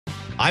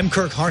I'm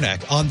Kirk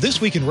Harnack. On This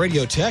Week in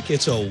Radio Tech,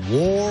 it's a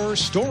War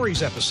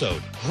Stories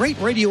episode. Great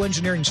radio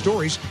engineering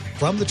stories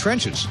from the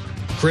trenches.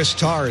 Chris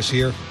Tarr is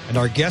here, and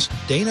our guest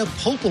Dana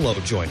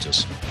Puopolo joins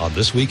us on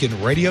This Week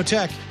in Radio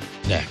Tech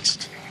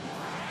next.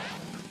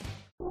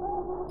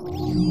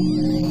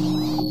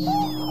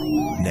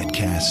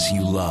 Netcasts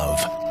you love.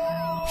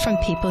 From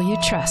people you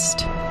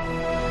trust.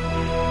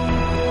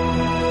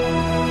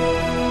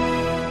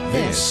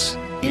 This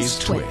is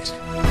TWiT.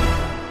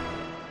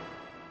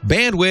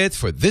 Bandwidth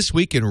for This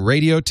Week in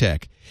Radio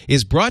Tech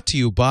is brought to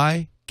you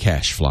by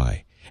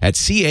Cachefly at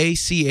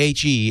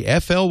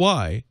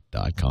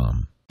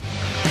CACHEFLY.com.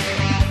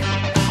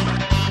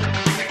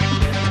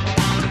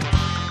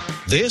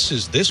 This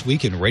is This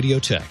Week in Radio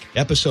Tech,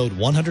 episode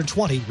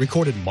 120,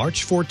 recorded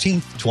March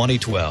 14th,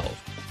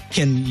 2012.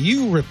 Can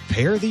you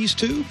repair these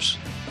tubes?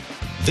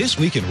 This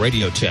Week in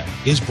Radio Tech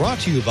is brought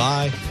to you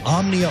by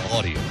Omnia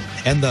Audio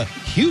and the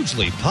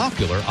hugely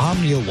popular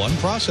Omnia One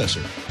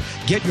processor.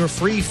 Get your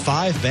free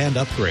 5-band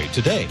upgrade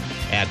today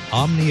at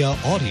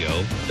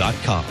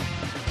omniaaudio.com.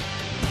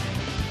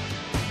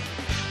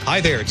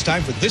 Hi there, it's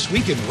time for This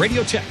Week in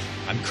Radio Tech.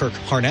 I'm Kirk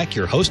Harnack,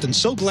 your host, and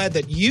so glad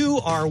that you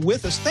are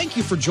with us. Thank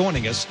you for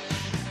joining us.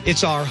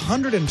 It's our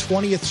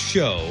 120th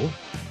show,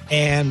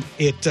 and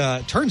it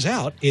turns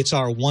out it's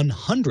our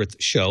 100th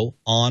show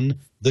on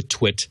the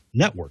TWiT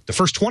network. The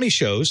first 20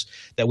 shows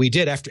that we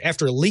did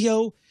after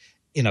Leo,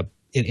 in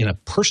a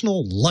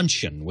personal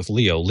luncheon with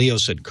Leo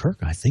said, Kirk,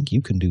 I think you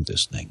can do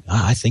this thing.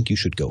 I think you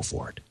should go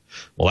for it.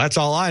 Well, that's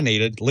all I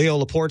needed. Leo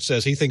Laporte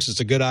says he thinks it's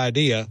a good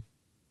idea.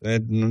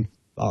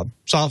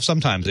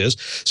 Sometimes is.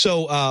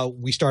 So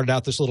we started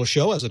out this little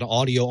show as an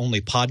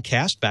audio-only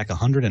podcast back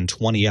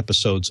 120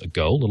 episodes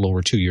ago, a little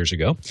over 2 years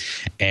ago.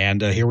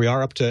 And here we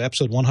are up to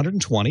episode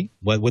 120,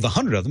 with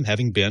 100 of them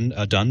having been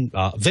done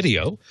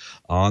video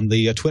on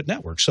the TWiT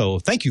network. So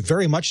thank you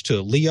very much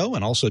to Leo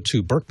and also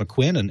to Burke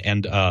McQuinn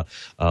and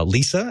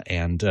Lisa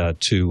and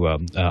to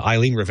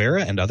Eileen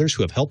Rivera and others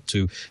who have helped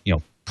to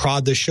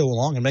prod this show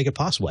along and make it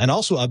possible. And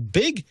also a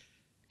big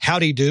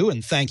howdy do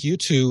and thank you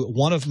to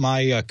one of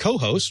my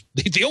co-hosts,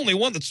 the only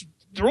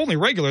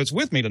regular that's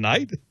with me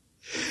tonight,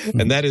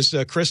 and that is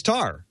Chris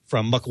Tarr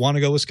from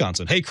Mukwonago,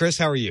 Wisconsin. Hey, Chris,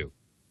 how are you?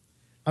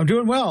 I'm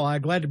doing well.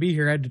 Glad to be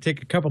here. I had to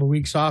take a couple of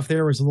weeks off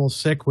there. I was a little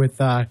sick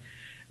with my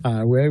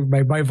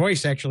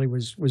voice actually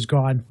was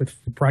gone with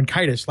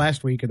bronchitis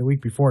last week and the week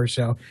before.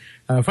 So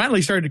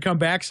finally started to come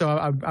back. So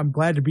I'm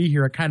glad to be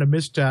here. I kind of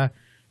missed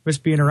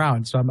being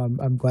around. So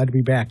I'm glad to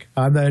be back.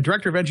 I'm the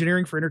director of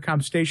engineering for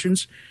Intercom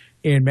Stations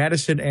in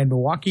Madison and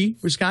Milwaukee,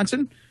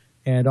 Wisconsin,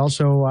 and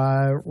also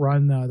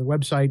run the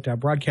website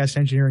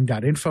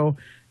broadcastengineering.info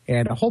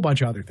and a whole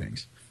bunch of other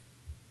things.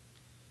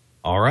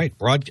 All right.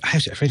 I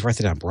have to write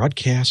that down,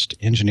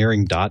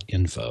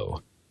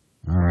 broadcastengineering.info.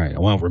 All right. I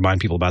want to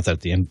remind people about that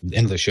at the end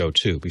of the show,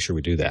 too. Be sure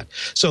we do that.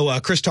 So,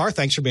 Chris Tarr,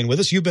 thanks for being with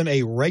us. You've been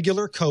a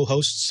regular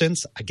co-host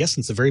since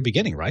the very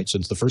beginning, right?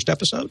 Since the first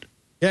episode?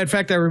 Yeah, in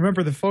fact, I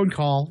remember the phone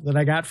call that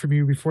I got from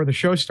you before the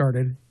show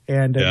started,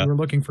 and you were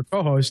looking for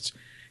co-hosts.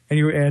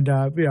 And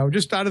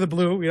just out of the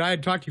blue, I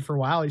had talked to you for a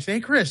while. You say,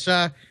 hey, Chris,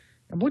 I'm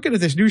looking at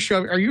this new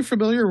show. Are you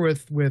familiar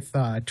with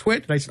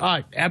TWiT? And I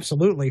said,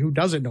 absolutely. Who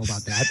doesn't know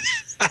about that?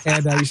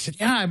 And you said,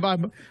 yeah,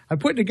 I'm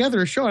putting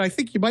together a show, and I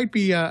think you might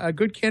be a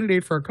good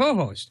candidate for a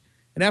co-host.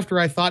 And after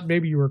I thought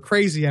maybe you were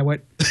crazy, I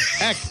went,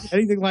 heck,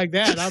 anything like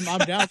that, I'm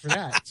down for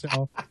that.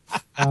 So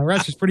the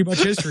rest is pretty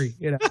much history,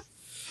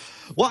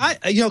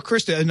 Well,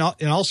 Chris, in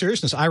all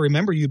seriousness, I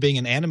remember you being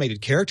an animated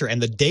character,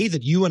 and the day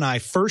that you and I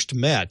first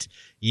met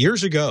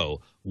years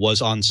ago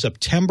was on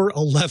September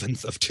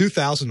 11th of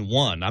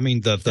 2001. I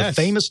mean, the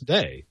famous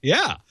day.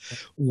 Yeah.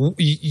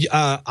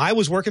 I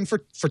was working for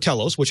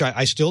Telos, which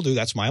I still do.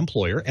 That's my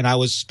employer. And I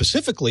was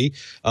specifically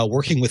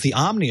working with the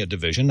Omnia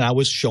division. I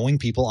was showing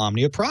people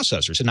Omnia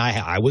processors. And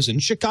I was in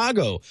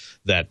Chicago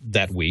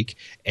that week.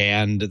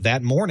 And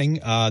that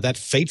morning, that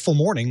fateful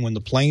morning when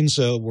the planes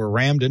were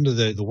rammed into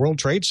the World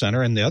Trade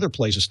Center and the other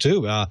places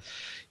too, I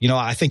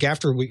think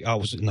after I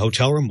was in the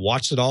hotel room,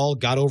 watched it all,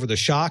 got over the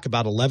shock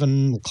about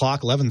 11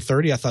 o'clock,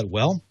 11:30. I thought,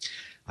 well,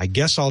 I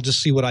guess I'll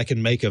just see what I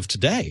can make of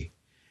today.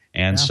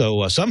 And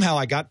so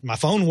somehow my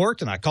phone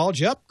worked, and I called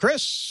you up,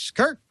 Chris,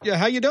 Kirk,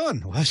 how you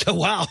doing? I said,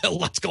 wow,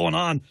 lots going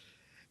on.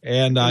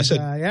 And I said,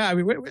 I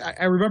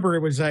remember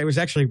it was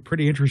actually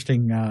pretty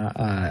interesting. We had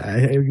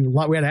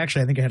I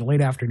think I had a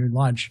late afternoon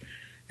lunch.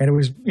 And it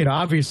was,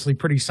 obviously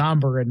pretty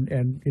somber,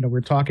 and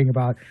we're talking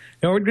about,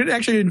 we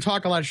didn't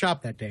talk a lot of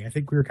shop that day. I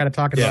think we were kind of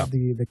talking about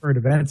the current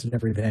events and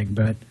everything.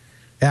 But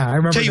yeah, I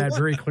remember that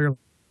very clearly.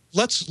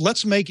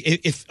 Let's make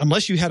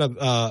unless you had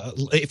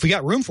if we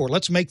got room for it,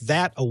 let's make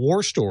that a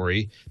war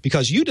story,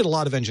 because you did a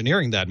lot of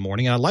engineering that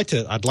morning, and I'd like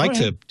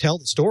to tell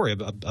the story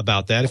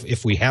about that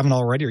if we haven't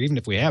already, or even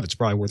if we have, it's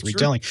probably worth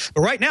retelling.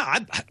 But right now,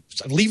 I'm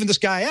leaving this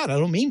guy out. I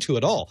don't mean to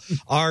at all.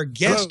 Our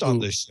guest on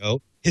this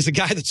show is a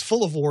guy that's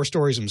full of war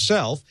stories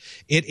himself.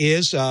 It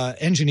is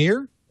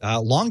engineer,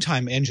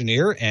 longtime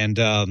engineer, and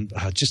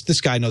just this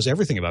guy knows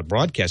everything about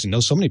broadcasting,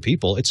 knows so many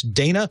people. It's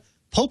Dana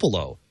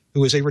Puopolo,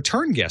 who is a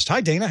return guest.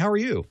 Hi, Dana. How are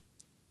you?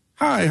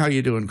 Hi, how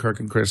you doing, Kirk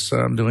and Chris?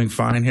 I'm doing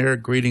fine here.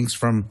 Greetings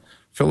from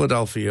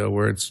Philadelphia,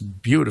 where it's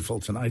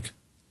beautiful tonight.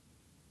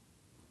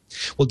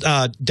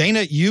 Well,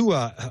 Dana, you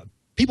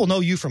people know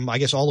you from, I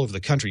guess, all over the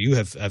country. You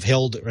have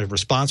held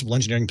responsible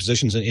engineering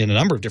positions in a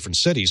number of different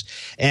cities.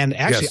 And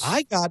actually,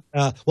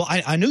 yes.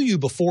 I knew you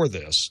before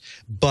this,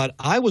 but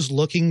I was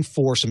looking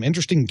for some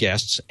interesting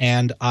guests,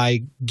 and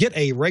I get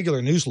a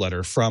regular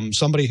newsletter from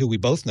somebody who we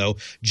both know,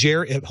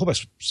 Jerry, I hope I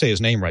say his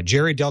name right,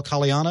 Jerry Del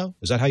Cagliano.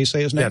 Is that how you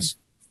say his name? Yes.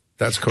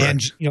 That's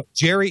correct. And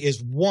Jerry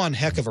is one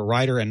heck of a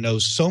writer and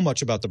knows so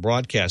much about the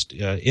broadcast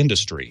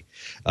industry.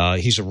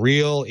 He's a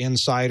real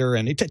insider,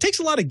 and it takes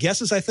a lot of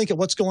guesses, I think, at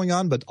what's going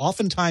on, but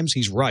oftentimes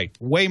he's right,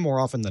 way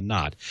more often than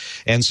not.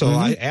 And so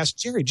I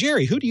asked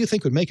Jerry, who do you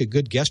think would make a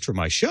good guest for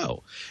my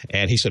show?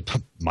 And he said,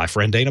 my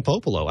friend Dana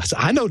Puopolo. I said,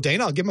 I know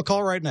Dana. I'll give him a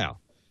call right now.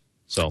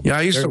 So yeah,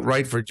 I used to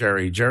write for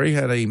Jerry. Jerry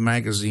had a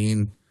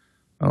magazine,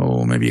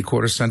 maybe a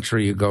quarter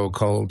century ago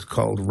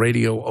called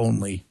Radio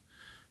Only.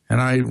 And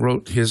I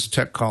wrote his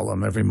tech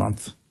column every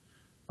month.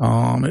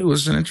 It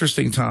was an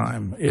interesting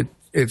time.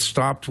 It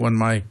stopped when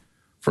my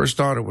first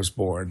daughter was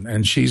born,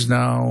 and she's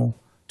now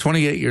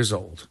 28 years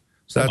old.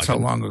 So that's how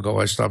long ago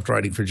I stopped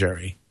writing for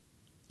Jerry.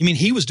 You mean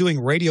he was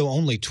doing radio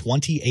only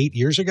 28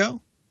 years ago?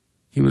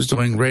 He was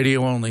doing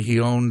radio only. He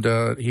owned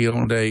a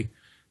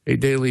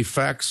daily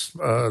fax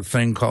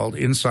thing called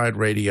Inside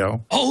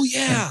Radio. Oh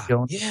yeah, he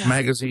owned a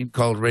magazine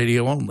called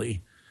Radio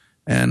Only.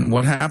 And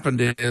what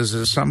happened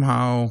is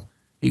somehow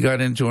he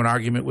got into an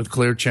argument with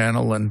Clear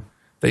Channel, and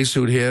they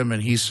sued him,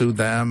 and he sued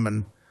them,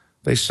 and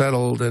they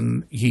settled,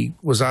 and he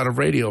was out of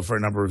radio for a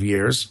number of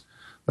years.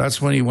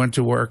 That's when he went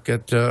to work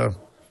at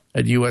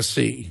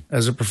USC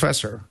as a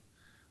professor.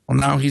 Well,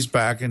 now he's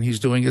back, and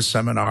he's doing his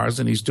seminars,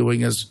 and he's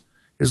doing his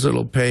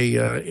little pay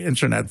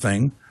internet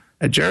thing.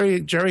 And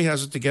Jerry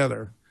has it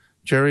together.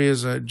 Jerry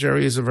is a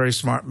very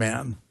smart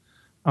man.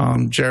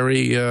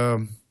 Jerry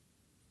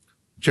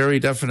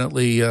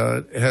definitely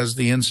has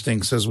the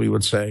instincts, as we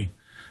would say.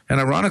 And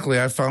ironically,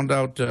 I found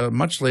out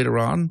much later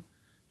on,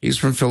 he's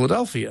from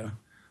Philadelphia.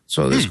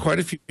 So there's quite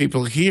a few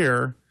people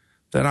here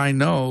that I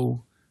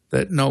know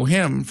that know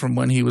him from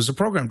when he was a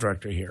program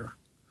director here.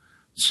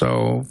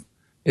 So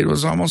it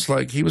was almost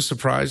like he was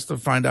surprised to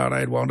find out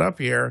I had wound up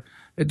here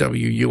at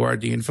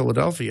WURD in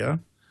Philadelphia.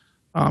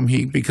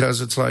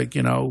 Because it's like,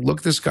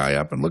 look this guy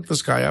up and look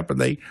this guy up,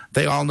 and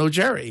they all know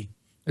Jerry.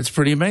 It's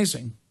pretty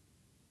amazing.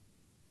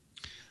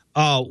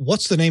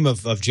 What's the name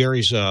of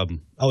Jerry's?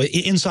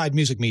 Inside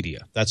Music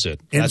Media. That's it.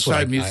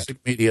 Inside Music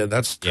Media.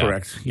 That's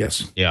correct.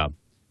 Yes. Yeah.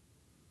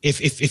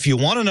 If you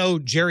want to know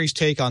Jerry's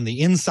take on the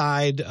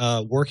inside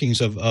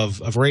workings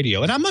of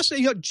radio, and I must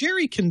say,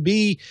 Jerry can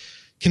be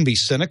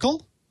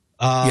cynical,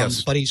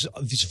 yes, but he's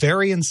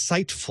very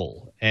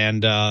insightful,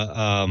 and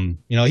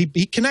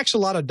he connects a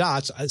lot of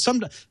dots.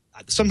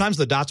 Sometimes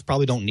the dots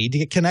probably don't need to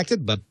get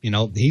connected, but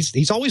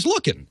he's always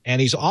looking,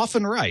 and he's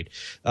often right.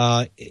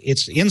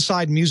 It's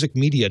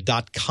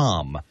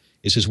InsideMusicMedia.com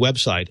is his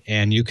website,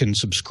 and you can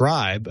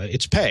subscribe.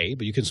 It's pay,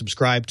 but you can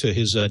subscribe to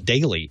his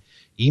daily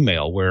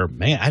email. Where,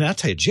 man, and I'll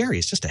tell you, Jerry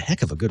is just a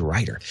heck of a good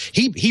writer.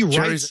 He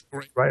Jerry's a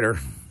great writer.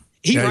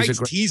 He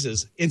writes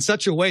teases in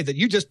such a way that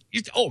you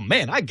oh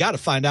man, I got to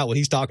find out what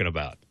he's talking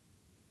about.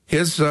 He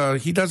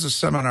does a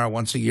seminar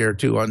once a year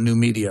too on new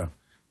media,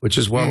 which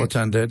is well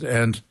attended,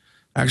 and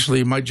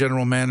actually, my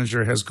general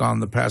manager has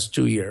gone the past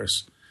 2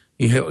 years.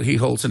 He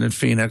holds it in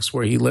Phoenix,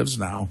 where he lives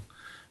now.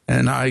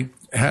 And I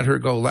had her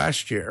go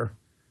last year,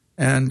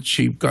 and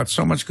she got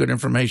so much good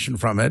information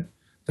from it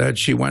that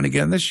she went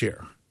again this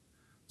year.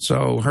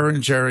 So her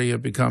and Jerry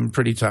have become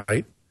pretty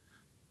tight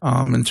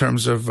in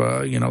terms of,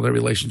 their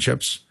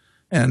relationships.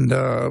 And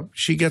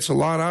she gets a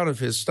lot out of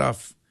his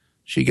stuff.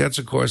 She gets,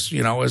 of course,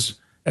 as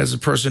a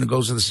person who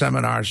goes to the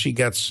seminar, she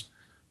gets,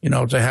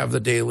 to have the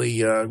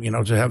daily,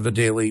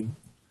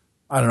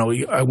 I don't know,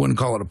 I wouldn't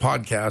call it a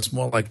podcast,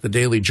 more like the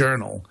daily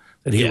journal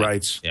that he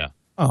writes. Yeah.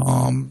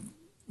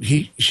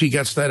 She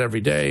gets that every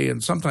day,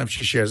 and sometimes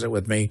she shares it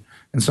with me,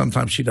 and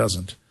sometimes she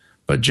doesn't.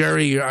 But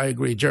Jerry, I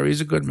agree,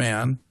 Jerry's a good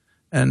man.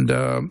 And,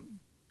 of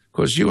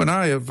course, you and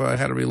I have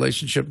had a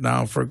relationship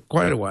now for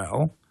quite a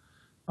while,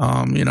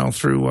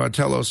 through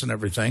Telos and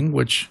everything,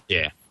 which,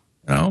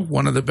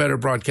 one of the better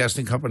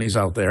broadcasting companies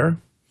out there,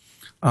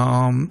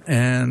 or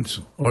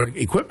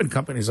equipment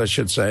companies, I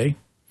should say.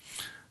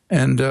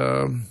 And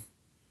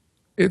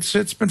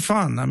it's been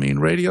fun. I mean,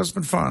 radio's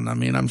been fun. I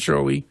mean, I'm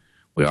sure we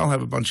all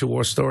have a bunch of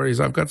war stories.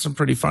 I've got some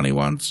pretty funny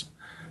ones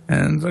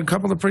and a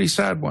couple of pretty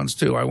sad ones,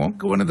 too. I won't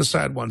go into the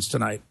sad ones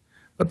tonight,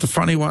 but the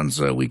funny ones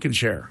we can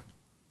share.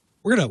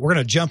 We're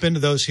gonna jump into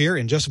those here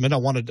in just a minute. I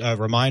want to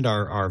remind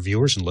our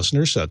viewers and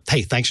listeners,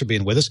 hey, thanks for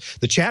being with us.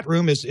 The chat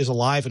room is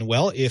alive and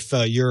well. If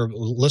you're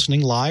listening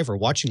live or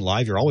watching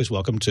live, you're always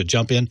welcome to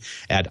jump in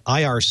at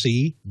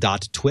irc.twit.tv.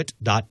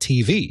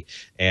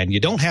 And you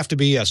don't have to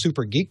be a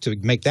super geek to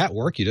make that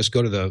work. You just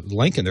go to the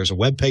link, and there's a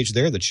web page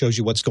there that shows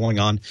you what's going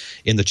on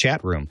in the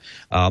chat room.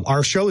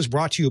 Our show is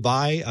brought to you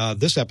by,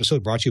 this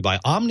episode brought to you by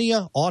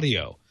Omnia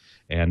Audio.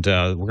 And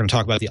we're going to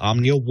talk about the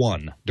Omnia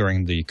One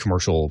during the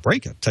commercial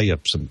break. I'll tell you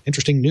some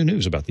interesting new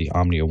news about the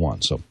Omnia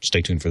One, so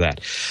stay tuned for that.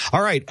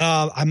 All right,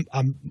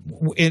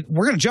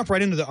 we're going to jump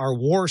right into our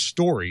war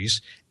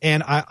stories,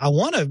 and I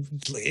want to,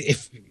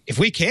 if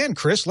we can,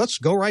 Chris, let's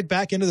go right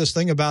back into this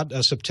thing about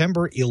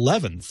September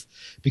 11th,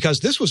 because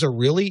this was a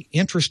really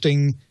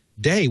interesting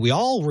day. We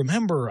all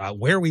remember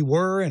where we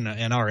were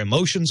and our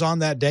emotions on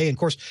that day. And of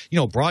course,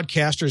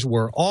 broadcasters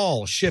were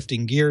all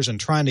shifting gears and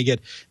trying to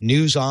get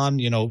news on,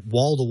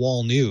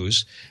 wall-to-wall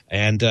news.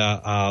 And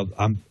I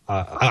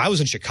was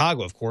in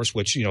Chicago, of course,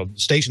 which,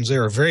 stations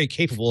there are very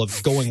capable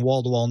of going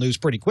wall-to-wall news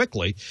pretty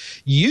quickly.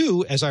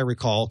 You, as I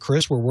recall,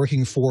 Chris, were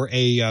working for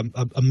a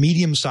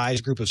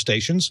medium-sized group of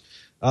stations.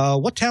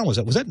 What town was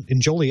that? Was that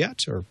in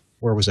Joliet, or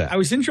where was that? I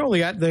was in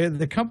Joliet.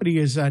 The company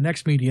is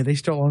Next Media. They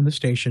still own the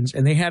stations,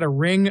 and they had a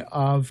ring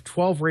of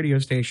 12 radio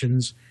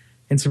stations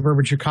in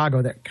suburban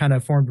Chicago that kind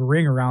of formed a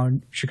ring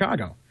around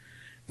Chicago.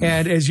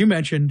 And as you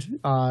mentioned,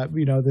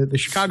 the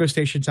Chicago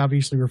stations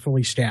obviously were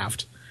fully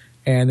staffed,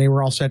 and they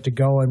were all set to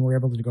go, and were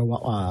able to go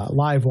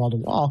live wall to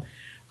wall.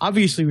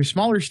 Obviously, with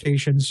smaller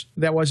stations,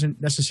 that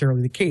wasn't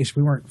necessarily the case.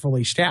 We weren't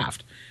fully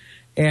staffed,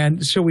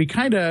 and so we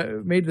kind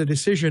of made the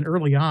decision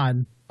early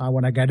on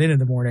when I got in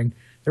the morning.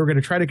 They were going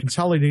to try to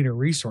consolidate our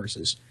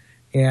resources.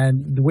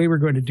 And the way we're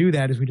going to do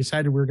that is we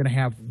decided we were going to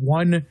have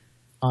one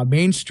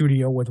main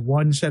studio with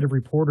one set of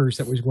reporters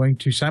that was going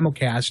to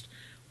simulcast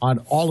on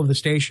all of the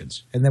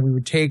stations. And then we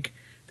would take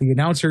the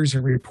announcers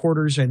and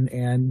reporters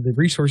and the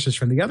resources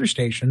from the other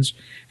stations,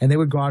 and they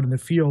would go out in the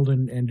field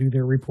and do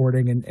their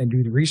reporting and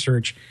do the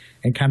research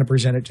and kind of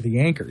present it to the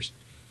anchors.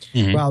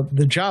 Mm-hmm. Well,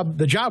 the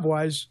job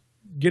was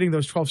getting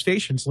those 12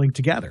 stations linked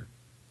together,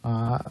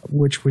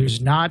 which was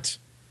not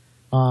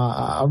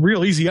a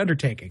real easy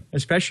undertaking,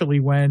 especially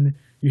when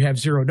you have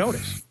zero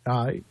notice.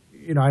 I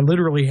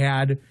literally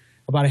had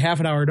about a half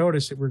an hour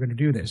notice that we're going to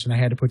do this, and I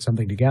had to put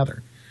something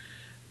together.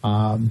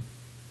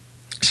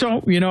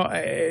 So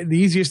the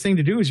easiest thing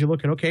to do is you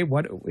look at, okay,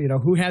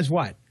 who has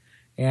what?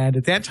 And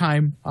at that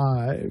time,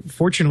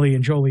 fortunately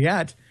in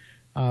Joliet,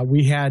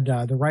 we had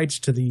the rights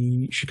to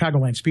the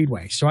Chicagoland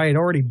Speedway. So I had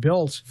already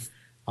built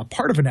a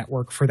part of a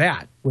network for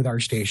that with our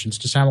stations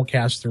to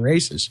simulcast the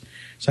races.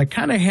 So I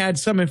kind of had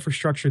some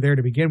infrastructure there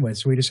to begin with.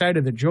 So we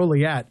decided that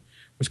Joliet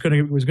was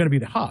going to be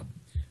the hub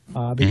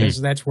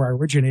because that's where I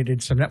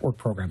originated some network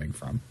programming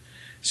from.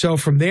 So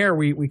from there,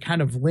 we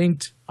kind of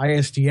linked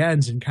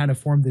ISDNs and kind of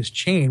formed this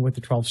chain with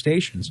the 12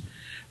 stations.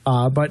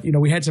 But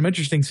we had some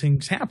interesting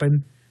things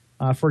happen.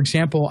 For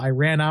example, I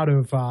ran out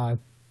of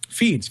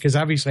feeds because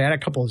obviously I had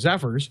a couple of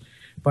Zephyrs,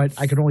 but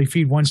I could only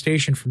feed one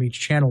station from each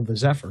channel of the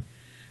Zephyr.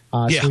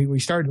 So we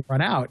started to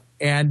run out,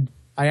 and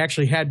I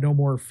actually had no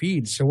more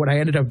feeds. So what I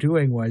ended up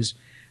doing was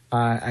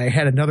I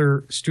had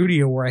another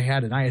studio where I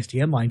had an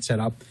ISDN line set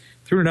up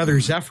through another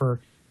Zephyr,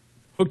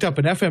 hooked up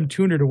an FM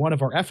tuner to one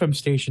of our FM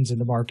stations in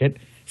the market,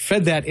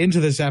 fed that into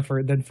the Zephyr,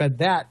 and then fed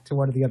that to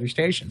one of the other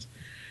stations.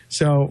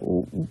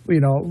 So,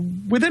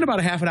 within about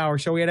a half an hour or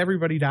so, we had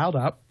everybody dialed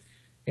up,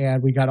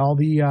 and we got all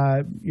the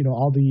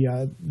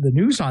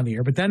news on the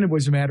air. But then it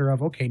was a matter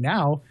of, okay,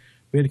 now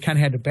we kind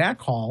of had to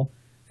backhaul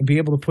and be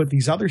able to put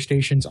these other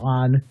stations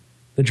on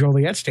the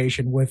Joliet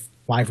station with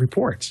live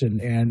reports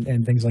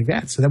and things like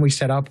that. So then we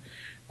set up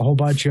a whole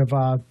bunch of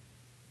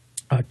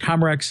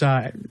Comrex,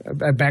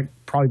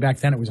 probably back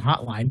then it was a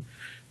hotline,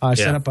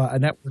 set up a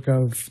network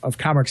of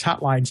Comrex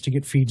hotlines to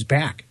get feeds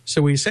back.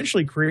 So we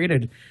essentially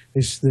created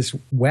this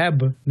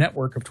web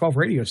network of 12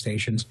 radio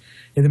stations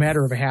in the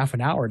matter of a half an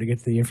hour to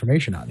get the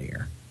information on the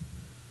air.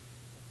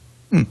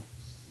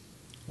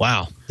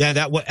 Wow. Yeah,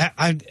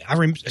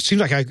 it seems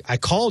like I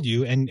called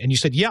you and you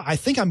said, yeah, I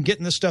think I'm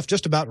getting this stuff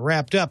just about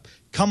wrapped up.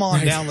 Come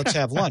on down, let's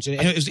have lunch. And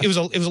it was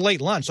a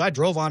late lunch, so I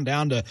drove on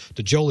down to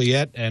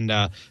Joliet and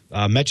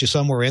met you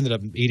somewhere. Ended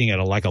up eating at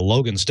a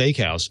Logan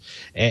Steakhouse,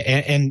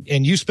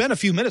 and you spent a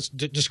few minutes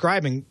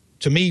describing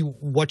to me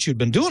what you'd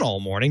been doing all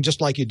morning, just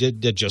like you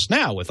did just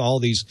now with all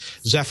these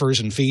Zephyrs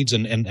and feeds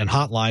and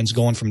hotlines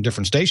going from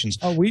different stations.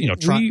 Oh,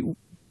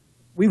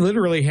 we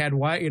literally had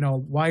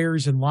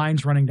wires and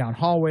lines running down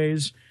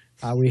hallways.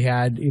 We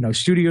had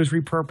studios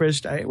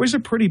repurposed. It was a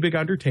pretty big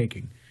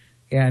undertaking,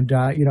 and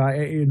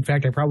in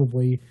fact, I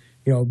probably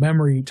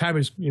time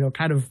has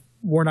kind of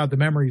worn out the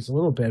memories a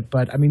little bit.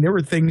 But I mean, there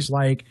were things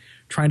like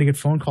trying to get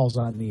phone calls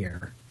on the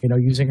air,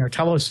 using our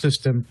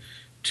telesystem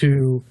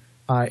to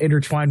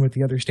intertwine with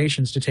the other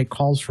stations to take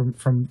calls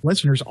from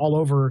listeners all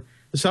over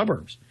the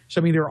suburbs. So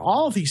I mean, there are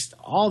all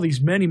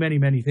these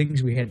many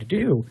things we had to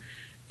do.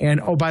 And,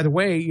 oh, by the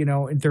way,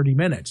 in 30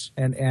 minutes.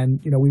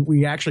 And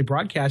we actually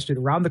broadcasted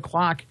around the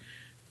clock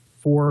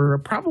for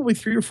probably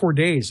 3 or 4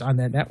 days on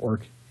that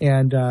network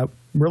and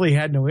really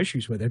had no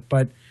issues with it.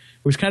 But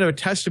it was kind of a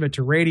testament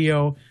to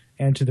radio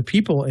and to the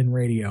people in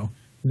radio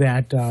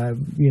that,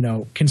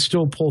 can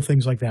still pull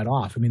things like that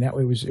off. I mean, it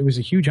was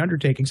a huge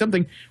undertaking,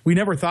 something we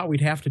never thought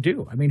we'd have to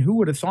do. I mean, who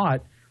would have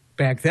thought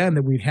back then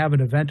that we'd have an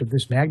event of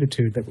this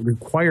magnitude that would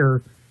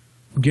require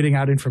getting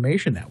out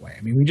information that way?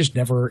 I mean, it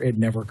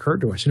never occurred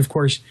to us. And of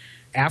course,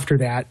 after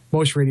that,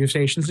 most radio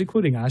stations,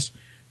 including us,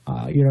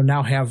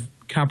 now have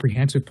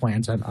comprehensive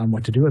plans on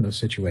what to do in those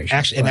situations.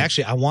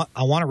 Actually, I want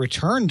to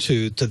return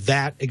to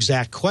that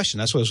exact question.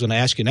 That's what I was going to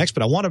ask you next,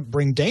 but I want to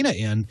bring Dana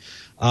in.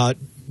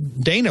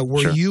 Dana,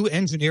 were you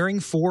engineering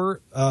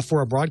for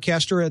a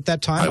broadcaster at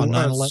that time on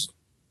 9/11?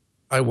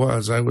 I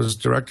was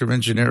director of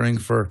engineering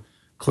for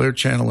Clear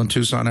Channel in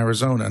Tucson,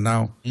 Arizona.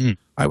 Now,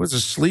 I was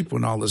asleep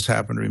when all this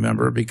happened,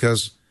 remember,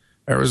 because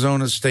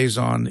Arizona stays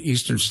on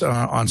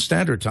on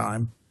Standard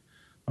Time,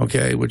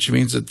 okay, which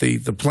means that the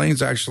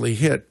planes actually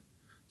hit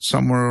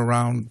somewhere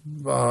around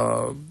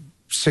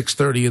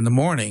 6:30 in the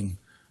morning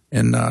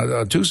in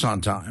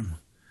Tucson time.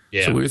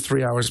 Yeah. So we were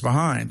 3 hours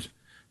behind.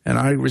 And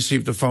I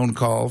received a phone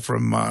call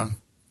from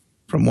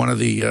one of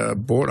the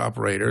board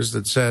operators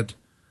that said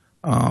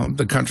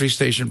the country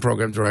station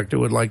program director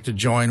would like to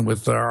join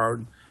with our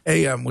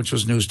AM, which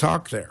was News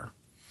Talk there.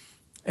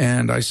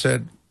 And I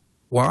said,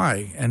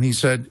 why? And he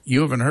said,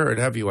 you haven't heard,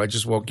 have you? I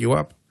just woke you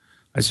up.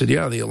 I said,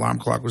 yeah, the alarm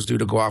clock was due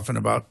to go off in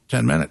about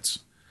 10 minutes.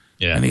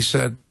 Yeah. And he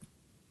said,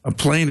 a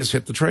plane has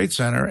hit the Trade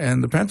Center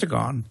and the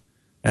Pentagon.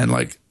 And,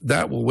 like,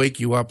 that will wake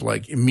you up,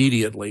 like,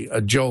 immediately,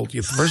 a jolt.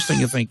 The first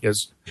thing you think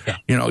is,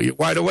 you're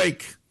wide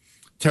awake,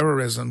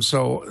 terrorism.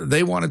 So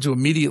they wanted to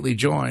immediately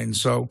join.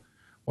 So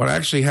what I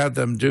actually had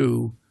them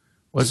do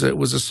was it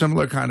was a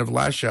similar kind of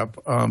lash up.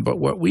 But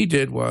what we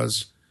did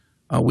was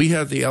we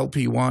had the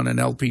LP1 and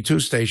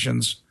LP2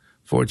 stations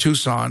for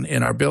Tucson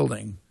in our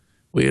building.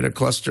 We had a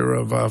cluster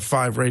of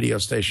 5 radio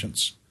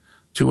stations,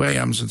 2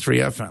 AMs and 3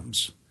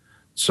 FMs.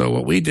 So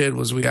what we did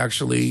was we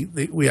actually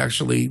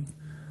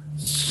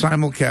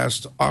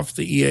simulcast off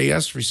the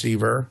EAS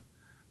receiver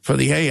for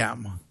the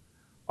AM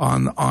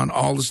on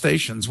all the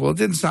stations. Well, it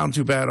didn't sound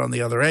too bad on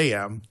the other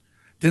AM.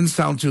 Didn't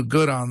sound too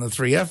good on the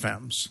 3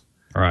 FMs.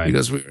 Right.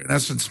 Because we were, in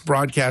essence,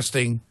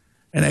 broadcasting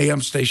an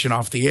AM station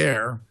off the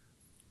air.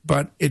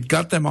 But it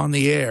got them on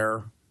the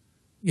air,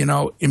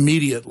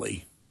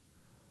 immediately.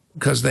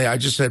 Because I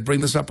just said,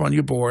 bring this up on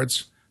your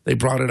boards. They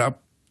brought it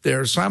up.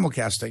 They're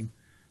simulcasting.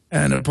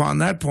 And upon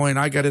that point,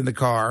 I got in the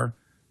car,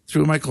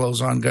 threw my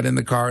clothes on, got in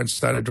the car, and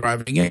started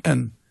driving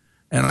in.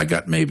 And I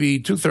got maybe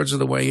 2/3 of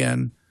the way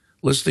in,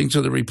 listening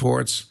to the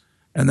reports,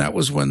 and that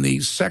was when the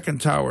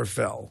second tower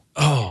fell.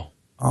 Oh,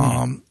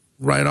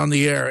 right on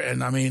the air.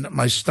 And I mean,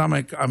 my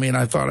stomach. I mean,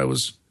 it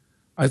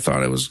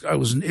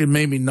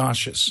made me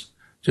nauseous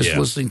just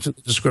listening to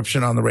the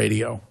description on the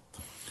radio.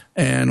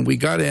 And we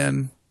got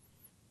in,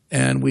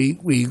 and we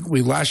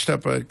lashed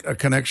up a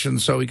connection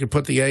so we could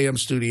put the AM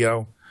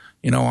studio,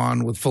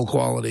 on with full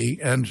quality.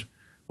 And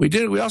we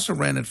did. We also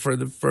ran it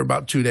for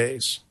about 2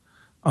 days.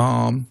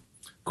 Of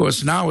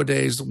course,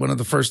 nowadays, one of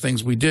the first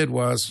things we did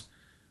was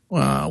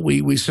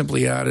we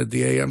simply added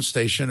the AM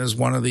station as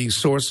one of the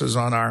sources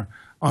on our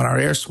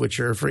air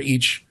switcher for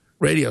each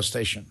radio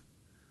station.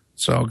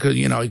 So, because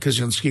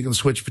you can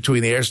switch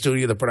between the air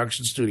studio, the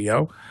production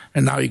studio,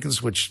 and now you can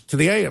switch to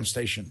the AM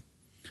station.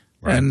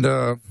 Right. And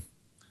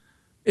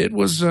it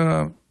was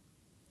a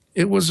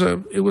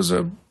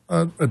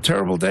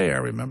terrible day. I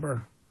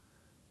remember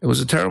it was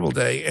a terrible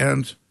day.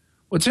 And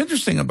what's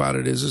interesting about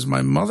it is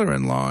my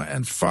mother-in-law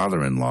and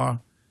father-in-law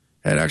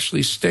had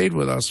actually stayed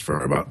with us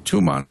for about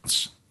 2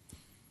 months,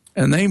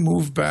 and they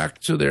moved back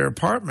to their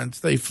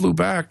apartment. They flew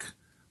back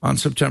on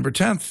September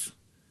 10th.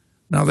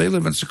 Now, they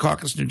live in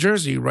Secaucus, New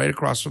Jersey, right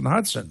across from the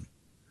Hudson.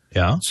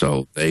 Yeah.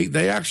 So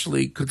they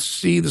actually could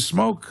see the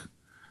smoke,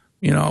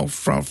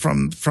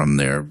 from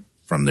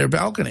their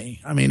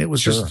balcony. I mean, it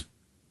was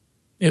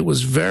it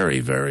was very,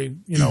 very,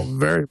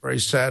 very, very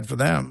sad for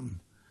them.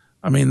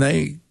 I mean,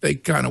 they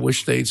kind of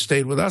wish they'd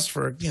stayed with us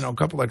for, a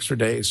couple extra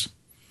days.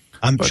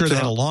 I'm sure they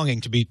had a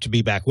longing to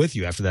be back with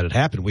you after that had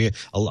happened.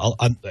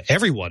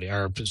 Everyone,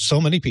 or so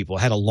many people,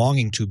 had a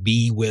longing to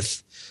be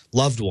with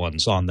loved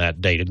ones on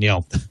that date. And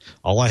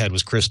all I had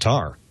was Chris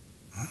Tarr.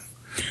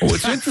 Well,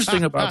 what's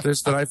interesting about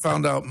this that I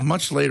found out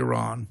much later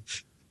on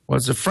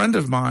was a friend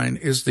of mine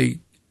is the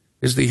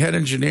head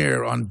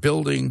engineer on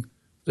building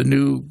the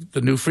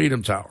new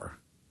Freedom Tower.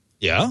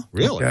 Yeah,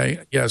 really? Okay.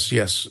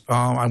 Yes.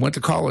 I went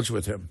to college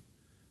with him.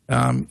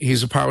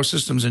 He's a power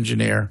systems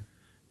engineer,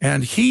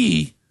 and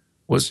he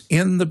was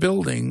in the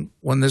building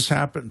when this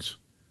happened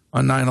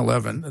on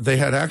 9/11. They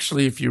had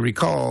actually, if you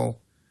recall,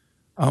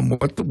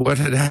 what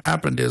had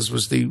happened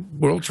was the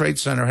World Trade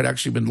Center had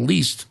actually been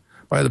leased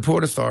by the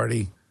Port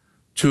Authority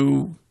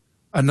to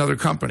another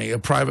company, a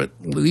private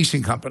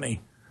leasing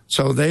company.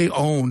 So they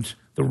owned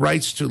the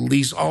rights to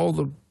lease all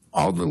the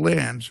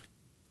land,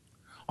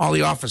 all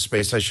the office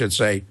space, I should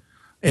say,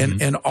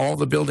 and all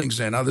the buildings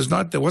in. Now,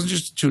 there wasn't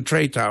just 2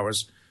 trade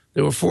towers.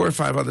 There were 4 or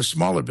 5 other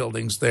smaller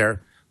buildings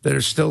there that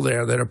are still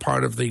there that are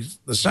part of the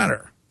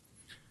center.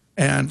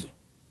 And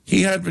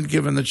he had been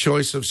given the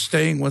choice of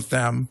staying with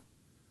them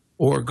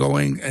or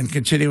going and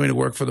continuing to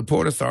work for the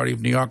Port Authority of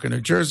New York and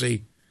New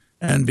Jersey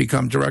and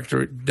become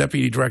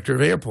deputy director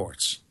of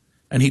airports.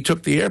 And he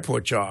took the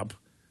airport job.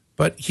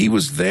 But he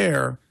was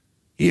there.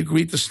 He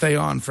agreed to stay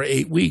on for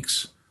 8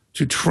 weeks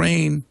to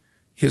train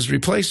his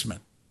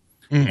replacement.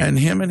 And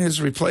him and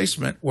his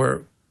replacement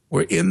were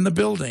in the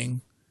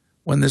building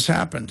when this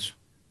happened.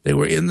 They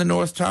were in the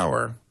North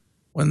Tower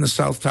when the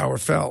South Tower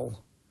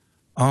fell.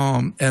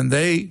 And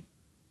they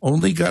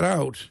only got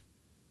out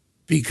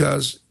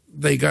because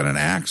they got an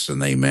axe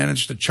and they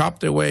managed to chop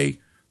their way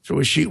through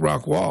a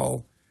sheetrock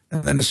wall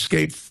and then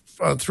escape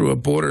through a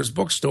Borders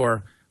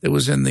bookstore that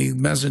was in the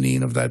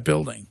mezzanine of that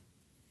building.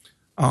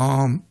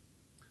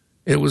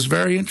 It was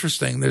very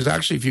interesting. There's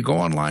actually, if you go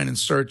online and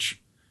search,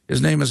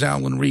 his name is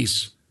Alan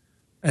Reese.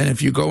 And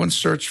if you go and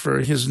search for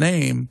his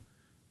name,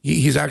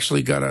 he's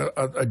actually got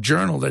a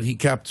journal that he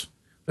kept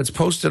that's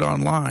posted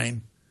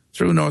online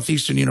through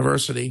Northeastern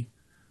University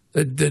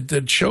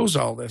that shows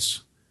all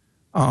this.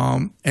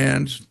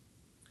 And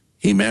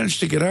he managed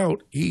to get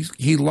out.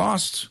 He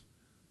lost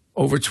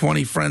over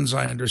 20 friends,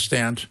 I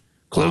understand,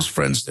 close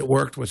friends that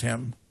worked with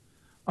him.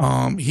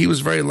 He was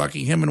very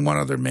lucky. Him and one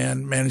other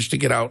man managed to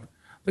get out.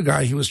 The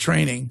guy he was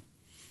training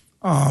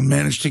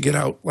managed to get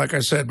out, like I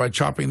said, by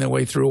chopping their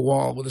way through a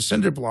wall with a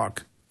cinder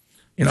block,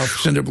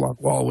 cinder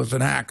block wall with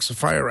an axe, a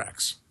fire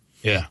axe.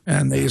 Yeah.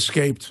 And they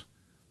escaped.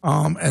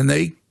 And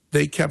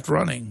they kept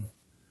running.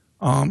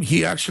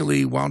 He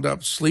actually wound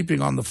up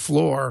sleeping on the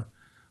floor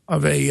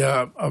of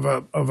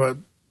a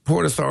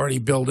Port Authority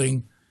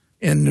building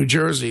in New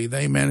Jersey.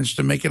 They managed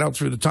to make it out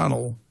through the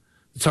tunnel.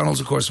 The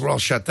tunnels, of course, were all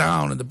shut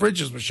down, and the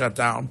bridges were shut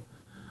down.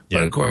 Yeah.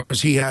 But, of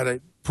course, he had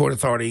a Port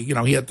Authority,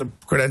 he had the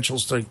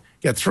credentials to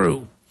get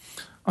through.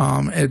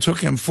 And it took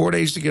him 4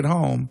 days to get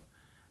home.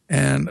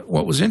 And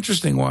what was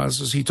interesting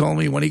is he told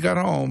me when he got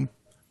home,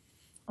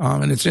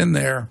 and it's in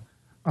there,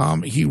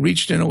 he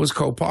reached into his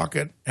coat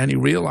pocket, and he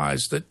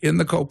realized that in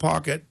the coat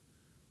pocket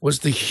was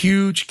the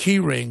huge key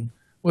ring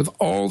with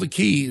all the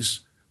keys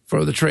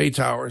for the trade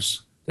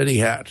towers that he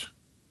had.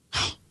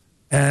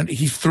 And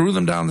he threw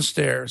them down the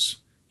stairs.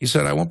 He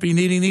said, I won't be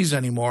needing these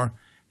anymore.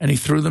 And he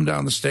threw them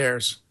down the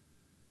stairs.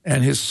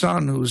 And his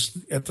son, who was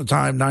at the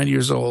time 9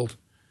 years old,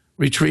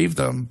 retrieved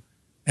them.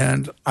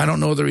 And I don't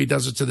know whether he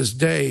does it to this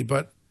day,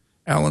 but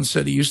Alan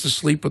said he used to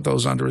sleep with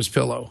those under his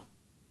pillow.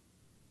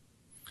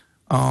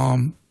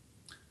 But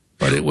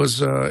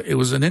it's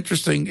an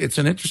interesting,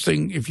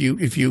 if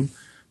you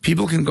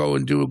people can go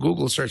and do a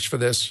Google search for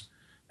this,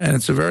 and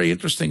it's a very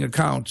interesting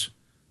account,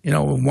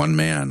 of one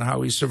man,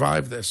 how he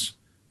survived this,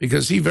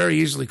 because he very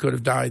easily could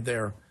have died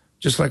there,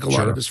 just like a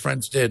lot of his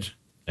friends did.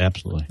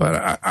 Absolutely.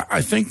 But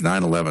I think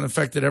 9/11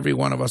 affected every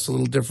one of us a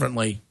little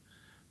differently.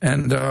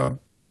 And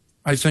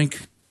I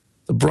think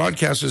the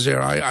broadcasters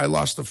there, I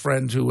lost a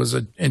friend who was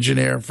an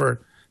engineer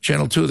for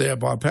Channel 2 there,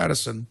 Bob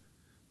Patterson.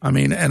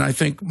 And I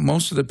think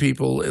most of the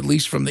people, at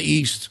least from the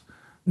East,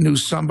 knew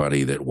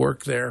somebody that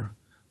worked there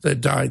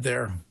that died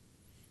there.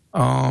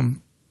 But,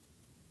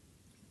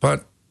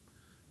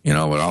 it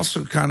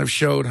also kind of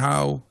showed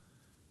how,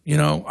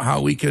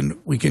 how we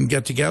can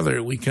get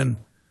together. We can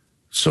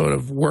sort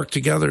of work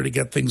together to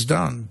get things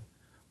done,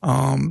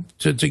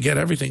 to get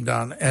everything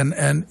done.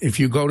 And if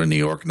you go to New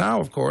York now,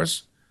 of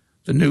course,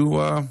 the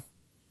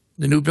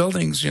new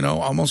buildings,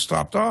 almost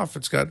stopped off.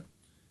 It's got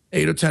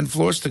 8 or 10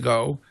 floors to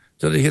go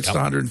till it hits the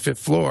 105th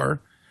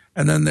floor.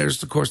 And then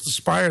there's, of course, the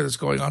spire that's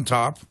going on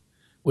top,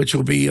 which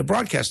will be a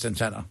broadcast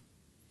antenna.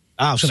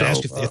 I was going to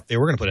ask if they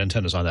were going to put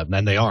antennas on that,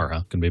 and they are,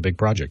 huh? Going to be a big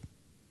project.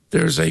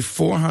 There's a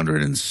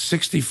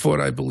 460-foot,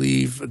 I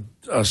believe,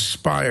 a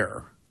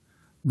spire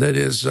that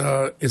is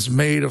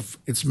made of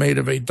a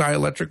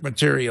dielectric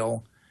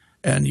material,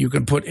 and you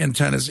can put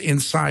antennas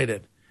inside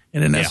it.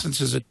 And in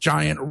essence, is a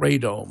giant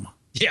radome.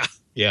 Yeah,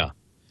 yeah.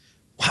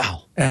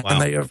 Wow. And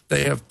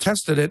they have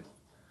tested it.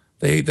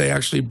 They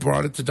actually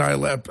brought it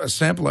to a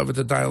sample of it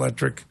to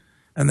dielectric,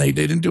 and they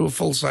didn't do a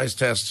full size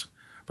test,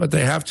 but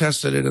they have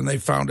tested it, and they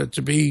found it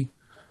to be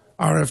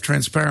RF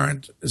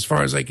transparent as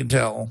far as I can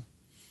tell.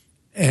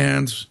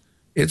 And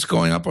it's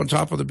going up on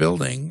top of the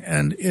building,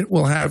 and it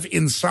will have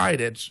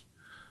inside it,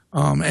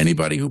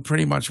 anybody who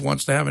pretty much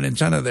wants to have an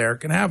antenna there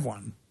can have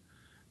one.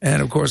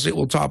 And, of course, it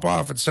will top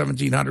off at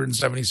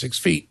 1,776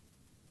 feet.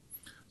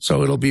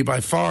 So it'll be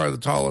by far the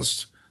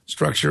tallest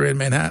structure in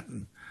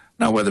Manhattan.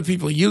 Now, whether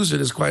people use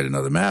it is quite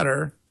another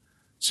matter,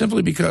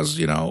 simply because,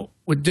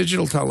 with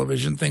digital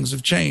television, things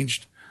have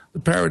changed. The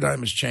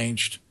paradigm has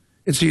changed.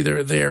 It's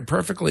either there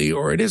perfectly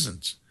or it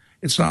isn't.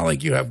 It's not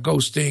like you have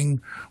ghosting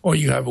or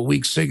you have a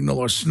weak signal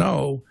or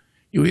snow.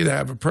 You either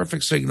have a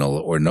perfect signal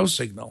or no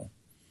signal.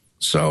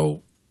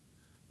 So,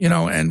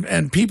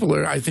 and people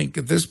are, I think,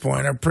 at this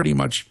point are pretty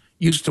much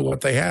used to what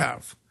they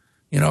have,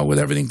 with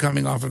everything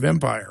coming off of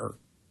Empire.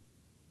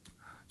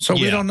 So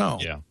we don't know.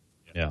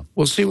 Yeah.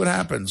 We'll see what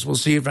happens. We'll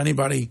see if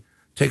anybody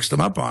takes them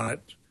up on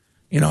it.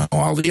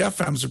 All the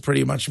FMs have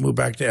pretty much moved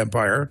back to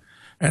Empire.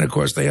 And, of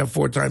course, they have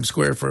 4 times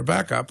square for a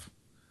backup.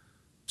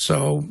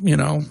 So,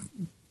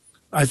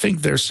 I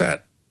think they're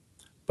set.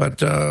 But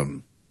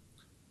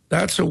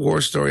that's a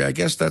war story. I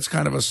guess that's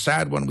kind of a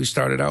sad one we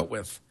started out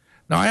with.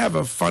 Now, I have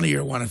a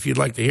funnier one if you'd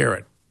like to hear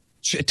it.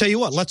 Tell you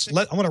what,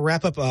 I want to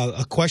wrap up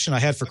a question I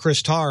had for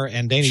Chris Tarr,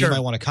 and Dana, you might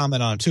want to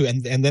comment on it too,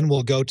 and then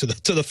we'll go to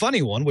the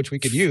funny one, which we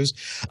could use.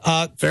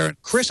 Fair.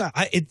 Chris,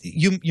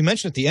 you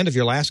mentioned at the end of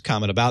your last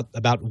comment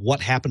about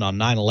what happened on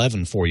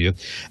 9/11 for you,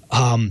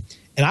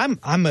 And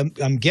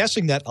I'm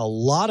guessing that a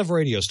lot of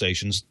radio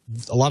stations,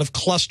 a lot of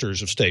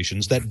clusters of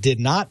stations that did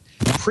not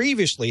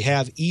previously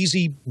have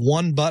easy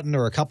one button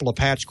or a couple of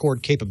patch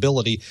cord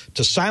capability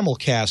to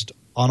simulcast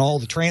on all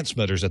the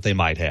transmitters that they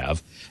might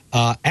have.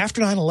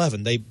 After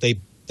 9/11,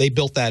 they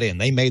built that in.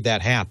 They made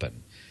that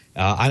happen.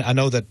 I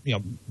know that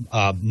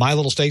my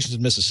little stations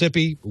in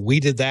Mississippi, we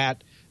did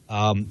that.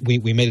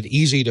 We made it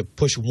easy to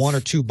push one or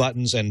two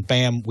buttons, and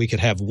bam, we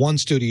could have one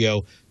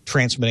studio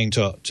transmitting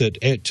to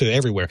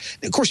everywhere.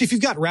 Of course, if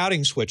you've got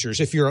routing switchers,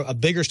 if you're a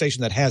bigger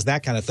station that has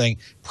that kind of thing,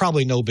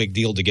 probably no big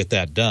deal to get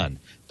that done.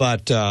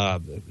 But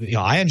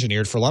I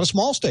engineered for a lot of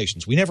small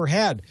stations. We never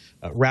had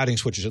routing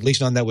switchers, at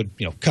least none that would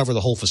cover the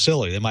whole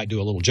facility. They might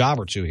do a little job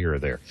or two here or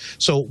there.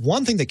 So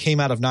one thing that came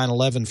out of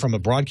 9/11 from a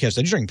broadcast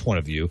engineering point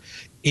of view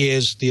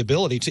is the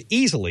ability to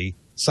easily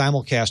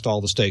simulcast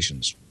all the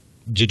stations.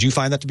 Did you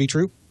find that to be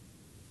true,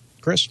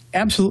 Chris?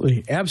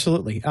 Absolutely.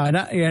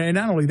 And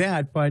not only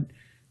that, but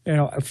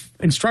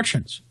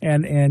instructions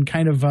and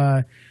kind of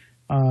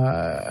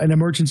an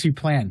emergency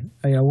plan.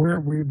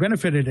 We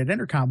benefited at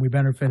Intercom. We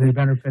benefited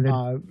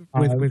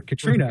with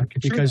Katrina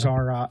because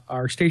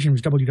our station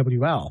was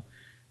WWL,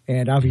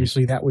 and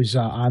obviously that was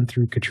on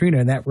through Katrina,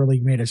 and that really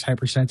made us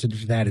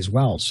hypersensitive to that as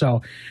well.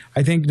 So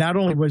I think not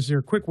only was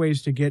there quick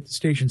ways to get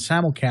stations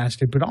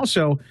simulcasted, but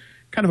also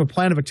kind of a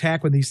plan of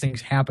attack when these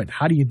things happen.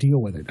 How do you deal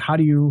with it? How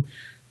do you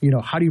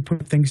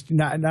put things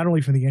not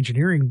only from the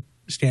engineering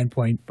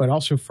standpoint, but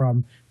also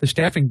from the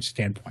staffing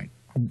standpoint?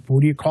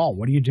 Who do you call?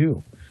 What do you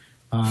do?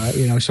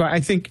 So I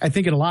think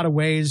in a lot of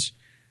ways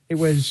it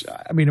was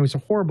a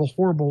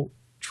horrible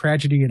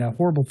tragedy and a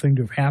horrible thing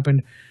to have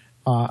happened.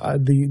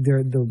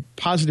 The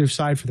positive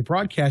side for the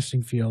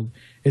broadcasting field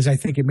is I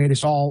think it made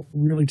us all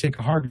really take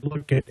a hard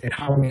look at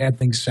how we had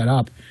things set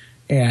up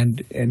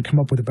and come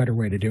up with a better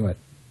way to do it.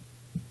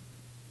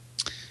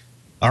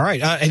 All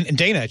right. And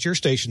Dana, at your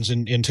stations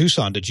in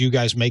Tucson, did you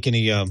guys make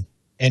any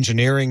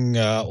engineering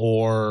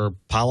or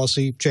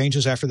policy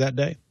changes after that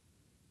day?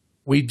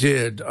 We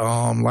did.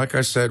 Like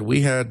I said,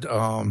 we had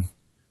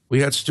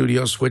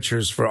studio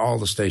switchers for all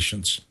the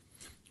stations,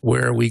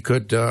 where we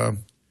could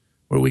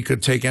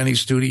take any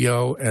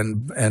studio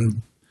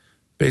and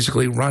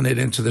basically run it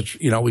into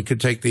we could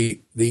take the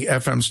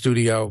FM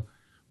studio,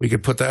 we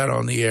could put that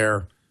on the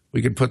air,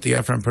 we could put the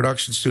FM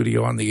production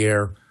studio on the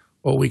air,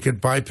 or we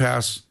could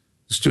bypass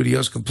the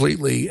studios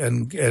completely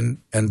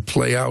and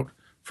play out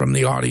from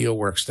the audio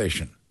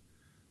workstation.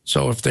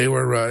 So if they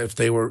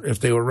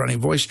were running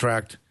voice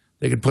tracked,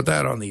 they could put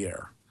that on the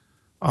air.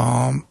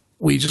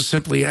 We just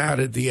simply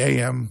added the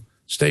AM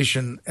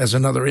station as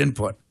another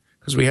input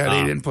because we had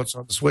 8 inputs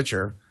on the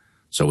switcher.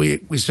 So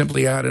we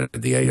simply added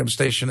the AM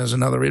station as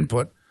another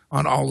input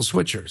on all the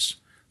switchers.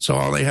 So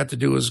all they had to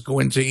do was go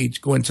into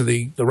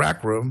the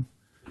rack room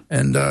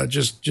and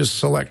just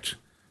select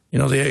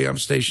the AM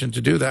station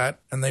to do that,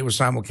 and they were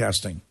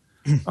simulcasting.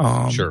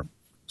 Sure.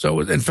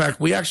 So in fact,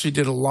 we actually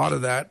did a lot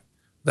of that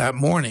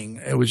morning.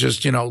 It was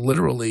just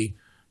literally.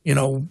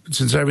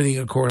 Since everything,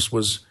 of course,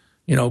 was,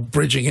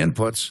 bridging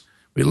inputs,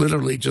 we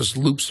literally just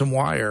looped some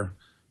wire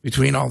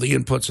between all the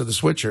inputs of the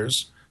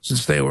switchers,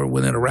 since they were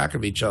within a rack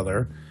of each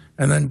other,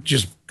 and then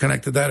just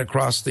connected that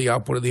across the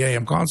output of the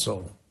AM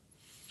console.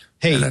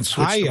 Hey, and then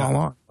switched them all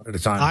on at a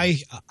time.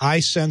 I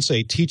sense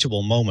a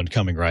teachable moment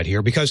coming right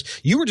here, because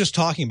you were just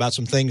talking about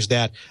some things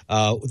that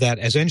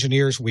as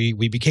engineers we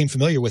became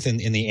familiar with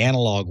in the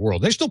analog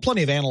world. There's still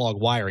plenty of analog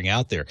wiring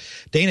out there.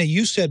 Dana,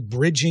 you said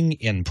bridging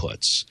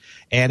inputs.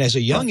 And as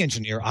a young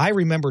engineer, I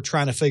remember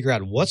trying to figure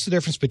out what's the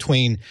difference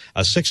between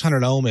a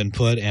 600 ohm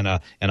input and a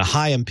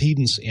high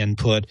impedance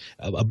input,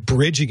 a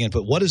bridging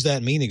input. What does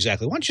that mean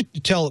exactly? Why don't you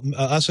tell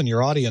us and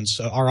our audience,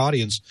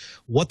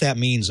 what that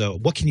means?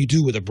 What can you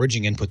do with a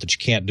bridging input that you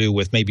can't do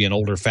with maybe an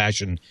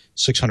older-fashioned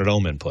 600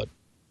 ohm input?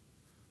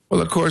 Well,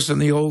 of course, in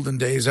the olden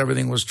days,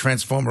 everything was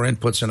transformer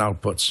inputs and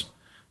outputs,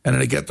 and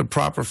to get the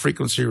proper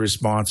frequency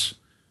response,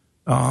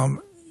 everything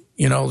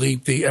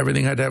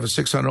had to have a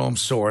 600 ohm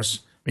source.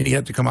 You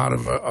had to come out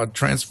of a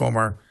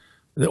transformer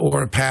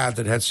or a pad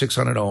that had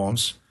 600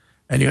 ohms,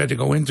 and you had to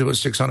go into a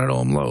 600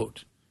 ohm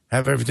load,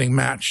 have everything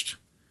matched.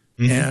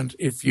 Mm-hmm. And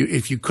if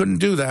you couldn't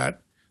do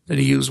that, then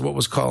you used what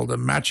was called a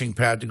matching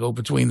pad to go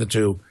between the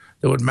two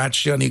that would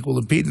match the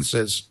unequal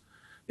impedances.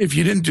 If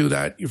you didn't do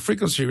that, your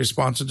frequency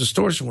response and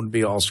distortion would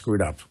be all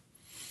screwed up.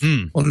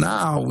 Well,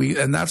 now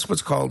and that's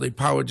what's called a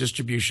power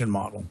distribution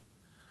model.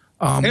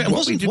 And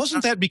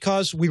wasn't that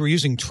because we were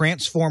using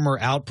transformer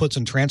outputs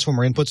and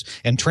transformer inputs,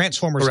 and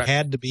transformers Correct.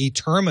 had to be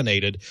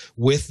terminated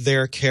with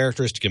their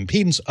characteristic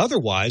impedance?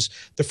 Otherwise,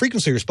 the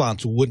frequency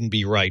response wouldn't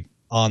be right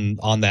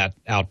on that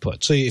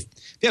output. So if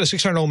you had a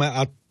 600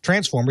 ohm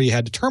transformer, you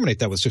had to terminate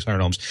that with 600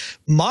 ohms.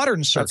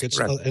 Modern circuits,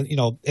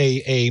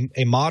 a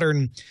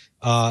modern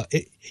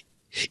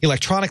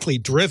electronically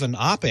driven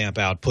op-amp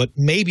output,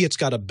 maybe it's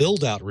got a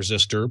build-out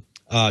resistor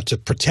to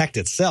protect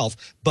itself,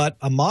 but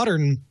a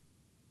modern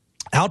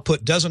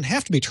output doesn't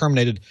have to be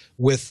terminated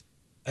with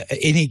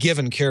any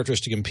given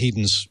characteristic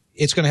impedance.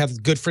 It's going to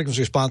have good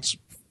frequency response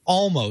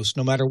almost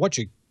no matter what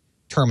you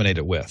terminate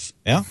it with.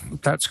 Yeah,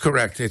 that's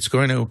correct. It's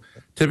going to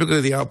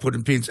typically the output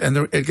impedance, and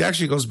it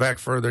actually goes back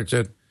further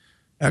to.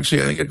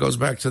 Actually, I think it goes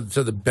back to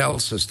the Bell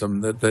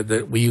system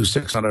that we use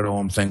 600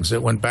 ohm things.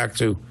 It went back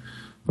to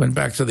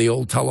the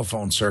old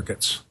telephone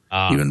circuits,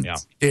 even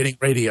dating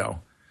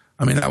radio.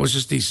 I mean, that was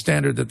just the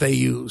standard that they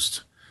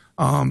used.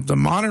 The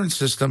modern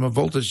system of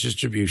voltage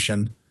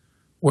distribution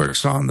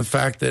works on the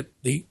fact that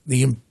the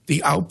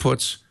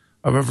outputs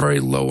of a very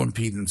low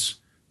impedance,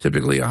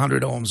 typically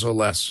 100 ohms or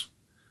less.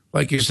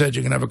 Like you said,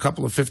 you can have a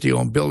couple of 50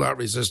 ohm build out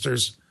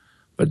resistors,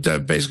 but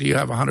basically you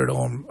have 100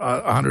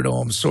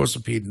 ohm source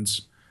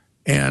impedance,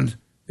 and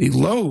the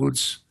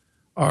loads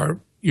are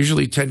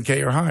usually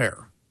 10K or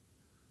higher.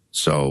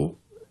 So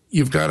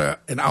you've got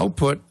an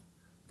output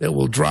that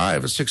will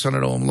drive a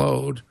 600 ohm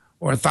load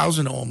or a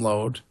 1,000 ohm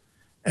load,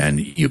 and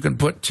you can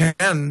put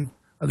 10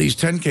 of these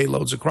 10K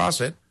loads across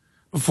it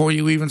before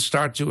you even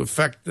start to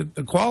affect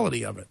the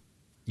quality of it.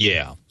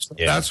 Yeah. So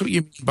that's what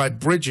you mean by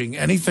bridging.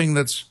 Anything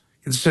that's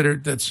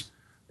considered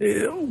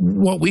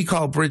what we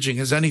call bridging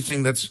is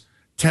anything that's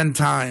 10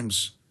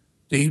 times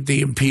the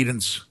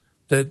impedance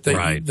that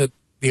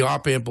the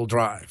op amp will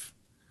drive.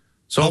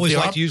 So always if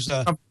the like to use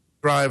the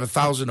drive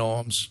 1,000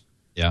 ohms.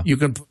 Yeah, you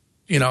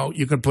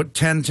can put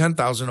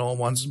 10,000 ohm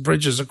ones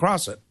bridges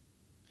across it.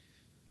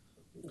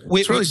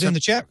 In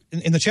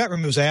the chat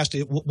room, it was asked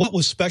what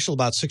was special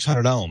about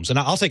 600 ohms, and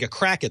I'll take a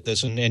crack at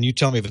this, and you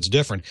tell me if it's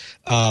different.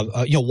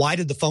 Why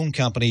did the phone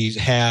companies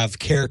have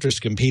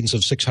characteristic impedance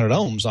of 600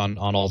 ohms on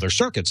all their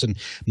circuits? And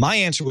my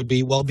answer would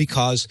be, well,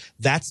 because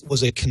that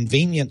was a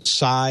convenient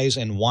size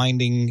and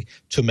winding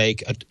to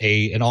make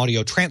an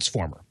audio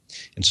transformer.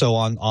 And so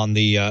on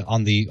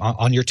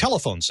your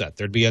telephone set,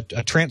 there'd be a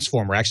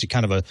transformer, actually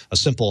kind of a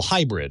simple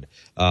hybrid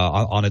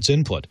on its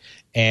input.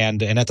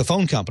 And at the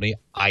phone company,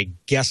 I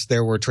guess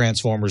there were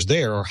transformers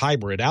there or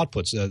hybrid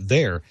outputs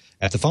there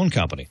at the phone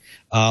company.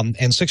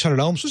 And 600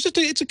 ohms was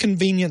it's a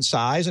convenient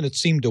size, and it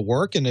seemed to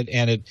work, and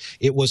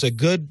it was a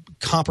good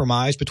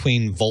compromise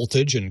between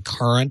voltage and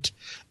current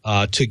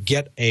to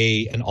get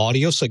an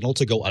audio signal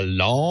to go a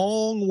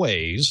long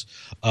ways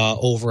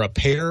over a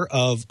pair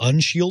of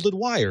unshielded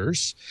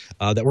wires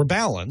that were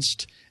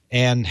balanced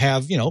and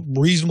have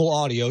reasonable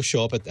audio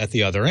show up at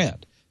the other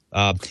end.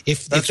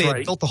 If they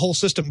had built the whole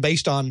system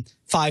based on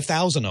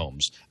 5,000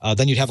 ohms,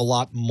 then you'd have a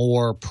lot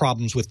more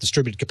problems with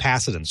distributed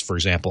capacitance, for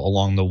example,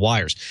 along the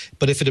wires.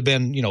 But if it had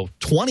been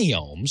 20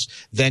 ohms,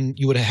 then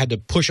you would have had to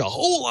push a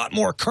whole lot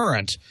more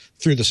current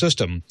through the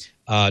system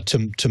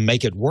to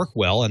make it work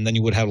well, and then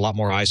you would have a lot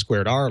more I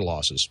squared R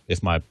losses,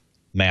 if my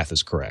math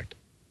is correct.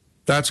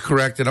 That's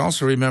correct. And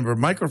also remember,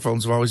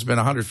 microphones have always been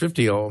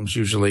 150 ohms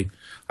usually.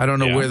 I don't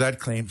know where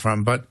that came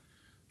from, but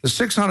the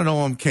 600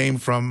 ohm came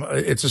from,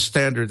 it's a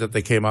standard that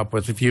they came up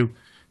with. If you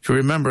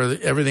remember,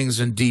 everything's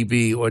in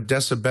dB or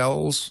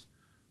decibels.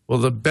 Well,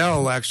 the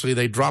bell, actually,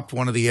 they dropped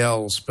one of the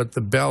L's, but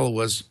the bell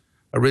was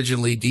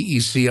originally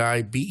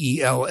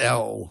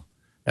DECIBELL,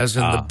 as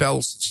in the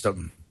bell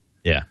system.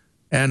 Yeah.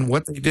 And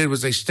what they did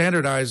was they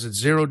standardized at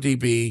 0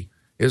 dB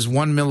is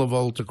 1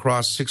 millivolt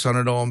across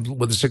 600 ohm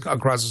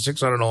across a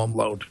 600 ohm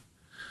load.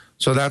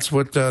 So that's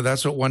what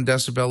 1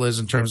 decibel is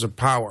in terms of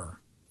power.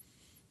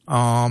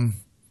 And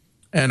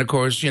of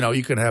course,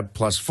 you can have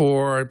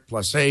 +4,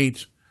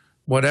 +8,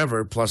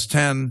 whatever,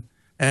 +10,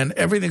 and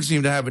everything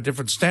seemed to have a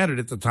different standard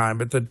at the time.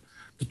 But the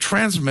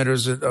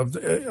transmitters of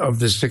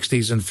the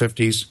 60s and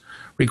 50s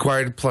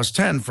required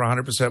 +10 for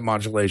 100%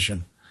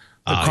 modulation.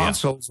 The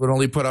consoles would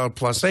only put out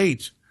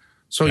 +8,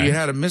 so you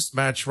had a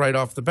mismatch right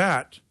off the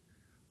bat.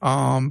 Wait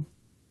a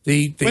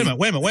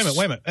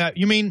minute.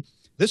 You mean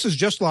this is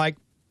just like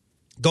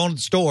going to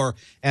the store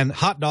and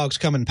hot dogs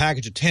come in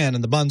package of 10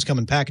 and the buns come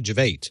in package of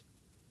 8?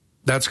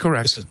 That's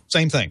correct.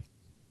 Same thing.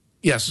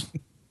 Yes.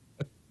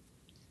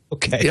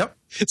 Okay. Yep.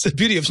 It's the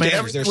beauty of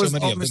standards. There's so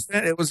many of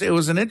them. It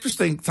was an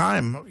interesting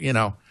time,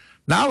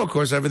 Now, of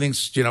course,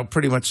 everything's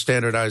pretty much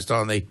standardized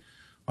on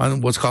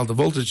what's called the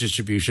voltage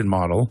distribution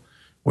model,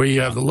 where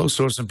you have the low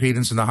source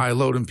impedance and the high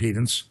load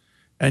impedance,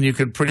 and you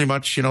can pretty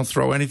much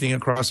throw anything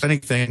across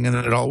anything, and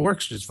it all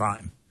works just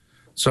fine.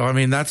 So I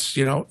mean that's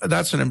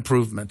an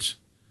improvement.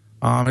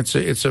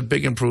 It's a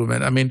big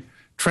improvement. I mean,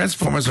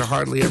 transformers are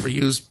hardly ever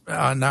used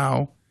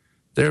now.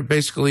 They're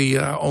basically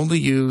only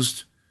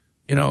used,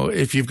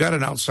 if you've got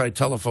an outside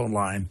telephone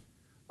line.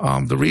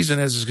 The reason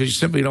is because you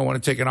simply don't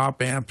want to take an op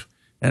amp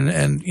and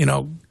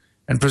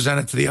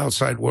present it to the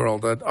outside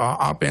world.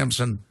 Op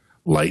amps and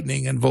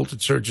lightning and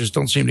voltage surges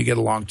don't seem to get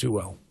along too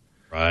well.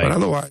 Right. But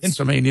otherwise,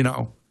 I mean,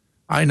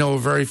 I know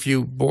very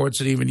few boards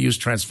that even use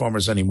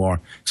transformers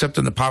anymore, except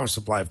in the power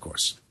supply, of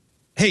course.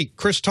 Hey,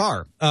 Chris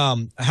Tarr,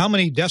 how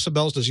many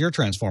decibels does your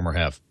transformer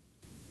have?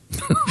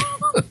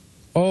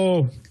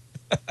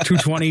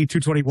 220,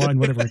 221,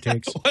 whatever it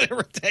takes.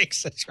 Whatever it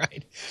takes, that's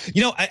right.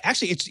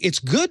 Actually, it's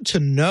good to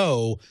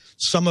know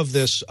some of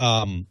this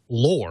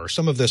lore,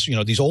 some of this,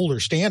 these older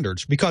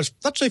standards, because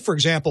let's say, for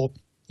example,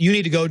 you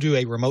need to go do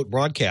a remote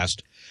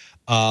broadcast,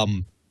 but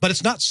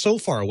it's not so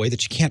far away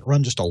that you can't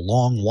run just a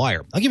long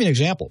wire. I'll give you an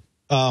example.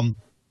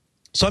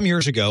 Some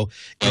years ago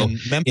in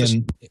Memphis,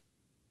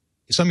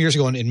 some years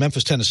ago in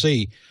Memphis,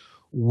 Tennessee,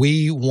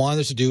 we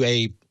wanted to do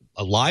a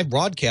live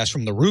broadcast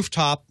from the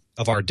rooftop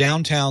of our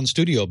downtown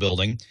studio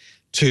building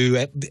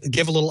to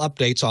give a little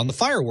updates on the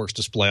fireworks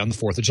display on the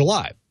 4th of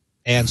July.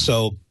 And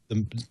so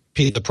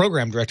the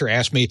program director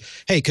asked me,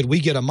 hey, could we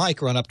get a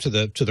mic run up to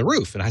the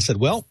roof? And I said,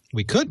 well,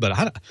 we could,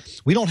 but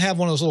we don't have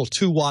one of those little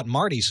 2-watt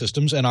Marty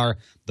systems, and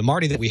the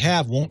Marty that we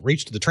have won't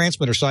reach to the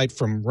transmitter site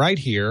from right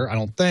here, I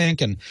don't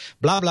think, and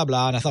blah, blah,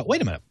 blah. And I thought,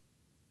 wait a minute.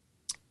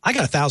 I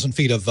got 1,000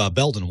 feet of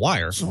Belden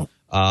wire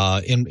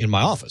in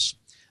my office.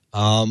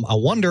 I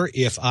wonder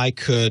if I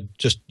could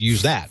just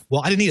use that.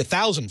 Well, I didn't need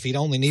 1,000 feet. I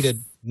only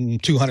needed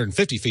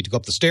 250 feet to go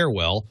up the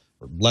stairwell,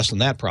 or less than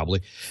that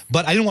probably.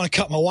 But I didn't want to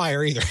cut my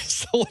wire either.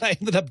 So what I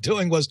ended up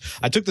doing was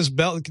I took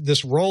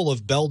this roll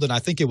of Belden. I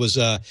think it was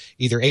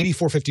either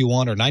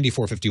 8451 or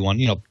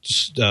 9451.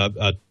 Just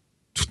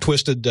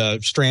twisted,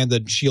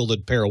 stranded,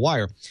 shielded pair of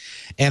wire.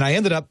 And I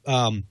ended up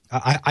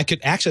I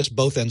could access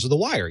both ends of the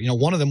wire.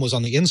 One of them was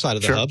on the inside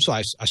of the hub, so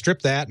I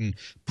stripped that and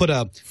put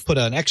an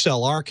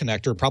XLR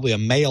connector, probably a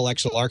male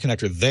XLR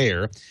connector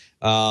there.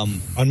 A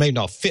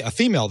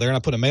female there, and I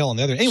put a male on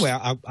the other. Anyway,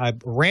 I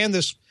ran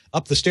this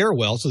up the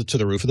stairwell to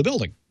the roof of the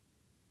building.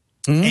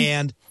 Mm-hmm.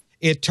 And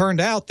it turned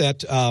out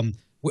that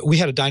we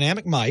had a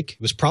dynamic mic.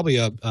 It was probably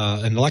an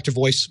Electro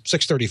Voice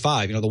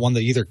 635, the one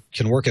that either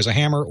can work as a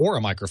hammer or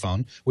a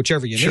microphone,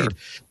 whichever you need.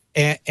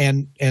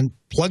 And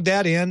plugged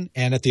that in,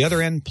 and at the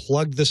other end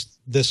plugged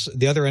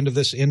the other end of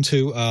this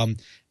into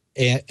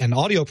an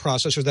audio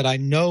processor that I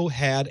know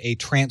had a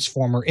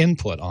transformer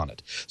input on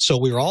it. So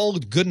we were all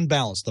good and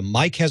balanced. The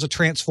mic has a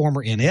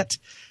transformer in it.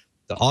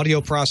 The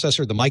audio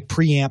processor, the mic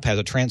preamp, has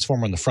a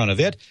transformer in the front of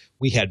it.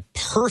 We had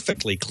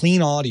perfectly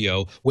clean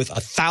audio with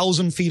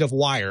 1,000 feet of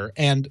wire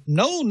and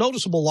no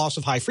noticeable loss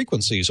of high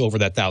frequencies over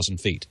that 1,000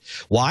 feet.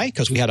 Why?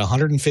 Because we had a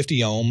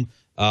 150 ohm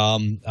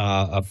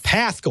a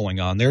path going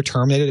on there,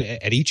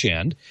 terminated at each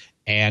end,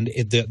 and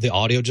the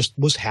audio just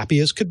was happy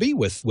as could be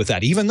with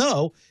that, even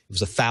though it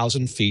was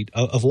 1,000 feet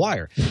of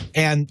wire.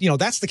 And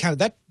that's the kind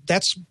of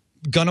that's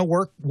gonna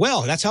work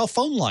well. That's how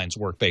phone lines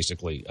work,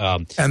 basically.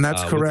 And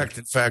that's correct.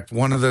 In fact,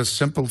 one of the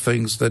simple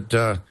things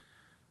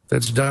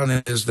that's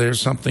done is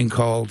there's something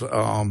called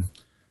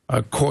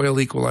a coil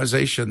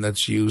equalization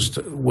that's used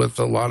with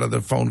a lot of the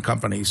phone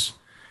companies,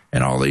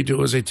 and all they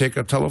do is they take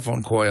a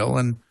telephone coil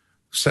and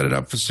set it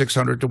up for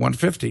 600 to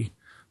 150.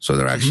 So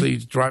they're actually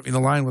driving the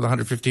line with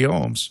 150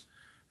 ohms,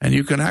 and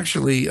you can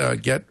actually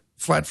get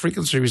flat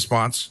frequency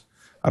response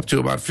up to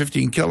about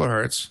 15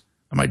 kilohertz.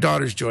 And my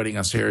daughter's joining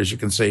us here, as you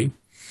can see.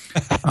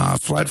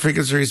 Flat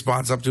frequency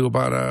response up to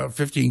about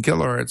 15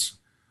 kilohertz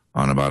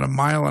on about 1.5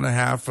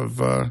 miles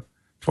of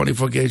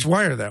 24 gauge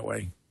wire that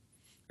way.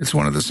 It's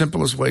one of the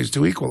simplest ways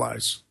to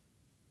equalize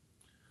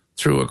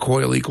through a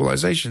coil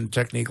equalization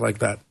technique like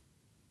that.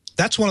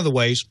 That's one of the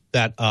ways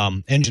that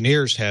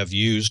engineers have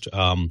used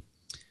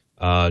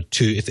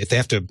if they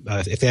have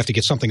to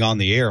get something on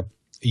the air.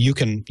 You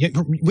can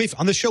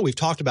on the show we've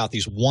talked about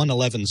these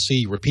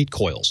 111C repeat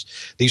coils.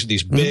 These are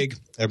these big.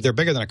 They're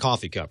bigger than a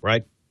coffee cup,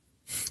 right?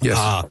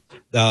 Yes.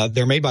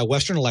 They're made by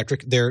Western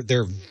Electric.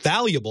 They're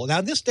valuable. Now,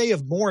 in this day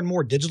of more and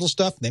more digital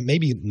stuff,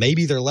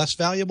 maybe they're less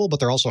valuable, but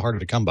they're also harder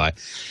to come by.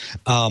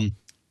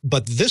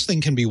 But this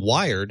thing can be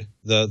wired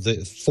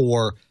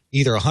for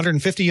either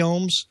 150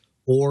 ohms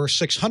or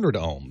 600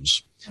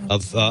 ohms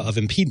of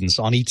impedance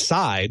on each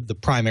side, the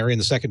primary and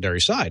the secondary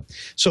side.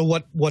 So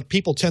what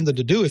people tended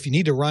to do, if you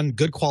need to run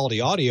good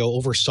quality audio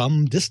over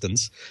some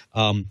distance,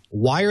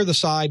 wire the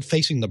side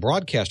facing the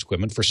broadcast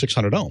equipment for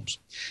 600 ohms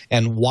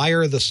and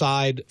wire the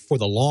side for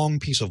the long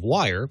piece of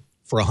wire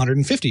for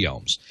 150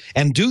 ohms,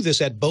 and do this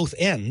at both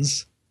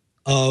ends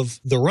of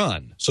the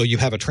run. So you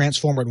have a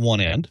transformer at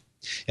one end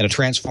and a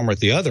transformer at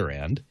the other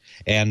end.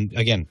 And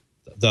again,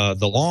 the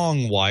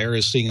long wire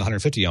is seeing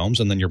 150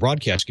 ohms, and then your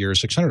broadcast gear is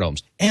 600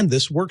 ohms. And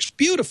this works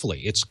beautifully.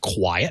 It's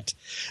quiet.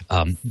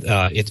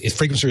 Its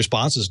frequency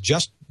response is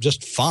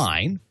just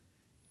fine.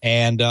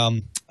 And,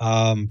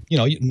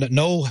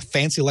 no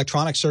fancy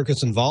electronic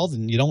circuits involved,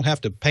 and you don't have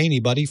to pay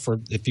anybody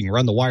if you can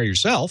run the wire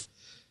yourself.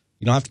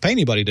 You don't have to pay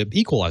anybody to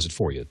equalize it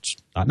for you. It's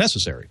not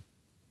necessary.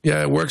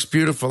 Yeah, it works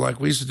beautiful. Like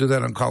we used to do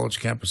that on college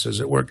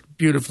campuses. It worked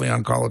beautifully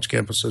on college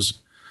campuses.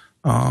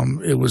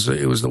 It was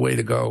the way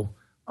to go.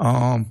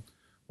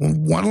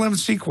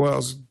 111C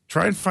coils,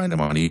 try and find them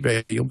on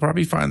eBay. You'll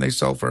probably find they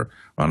sell for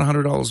around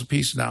 $100 a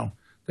piece now.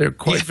 They're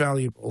quite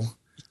valuable.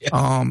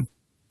 Yeah.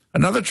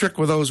 Another trick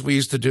with those we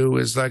used to do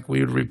is like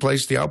we would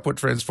replace the output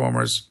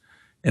transformers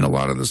in a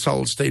lot of the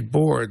solid state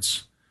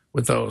boards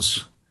with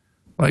those,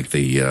 like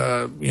the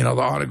the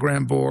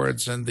Autogram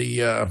boards and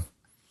the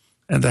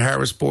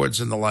Harris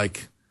boards and the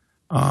like,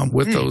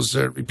 with those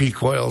repeat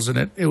coils,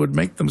 and it would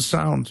make them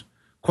sound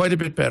quite a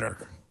bit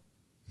better.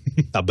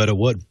 I bet it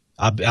would.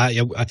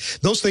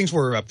 Those things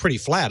were pretty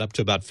flat up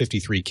to about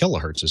 53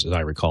 kilohertz, as I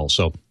recall,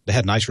 so they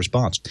had nice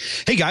response.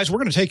 Hey, guys, we're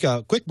going to take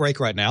a quick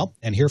break right now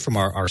and hear from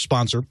our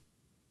sponsor.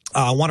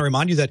 I want to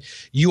remind you that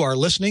you are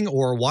listening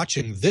or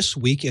watching This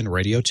Week in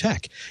Radio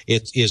Tech.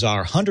 It is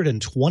our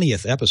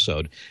 120th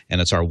episode,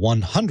 and it's our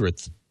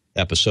 100th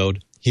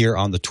episode here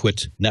on the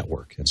TWiT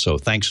network. And so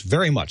thanks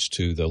very much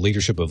to the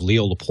leadership of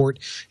Leo Laporte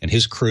and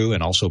his crew,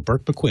 and also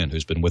Burke McQuinn,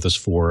 who's been with us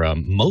for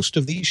most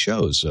of these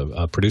shows,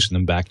 producing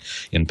them back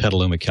in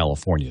Petaluma,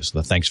 California.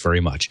 So thanks very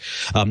much.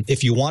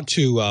 If you want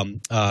to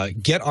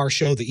get our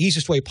show the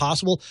easiest way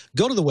possible,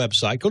 go to the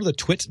website, go to the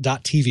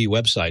twit.tv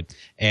website,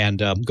 and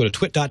go to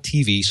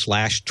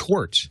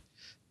twit.tv/twort.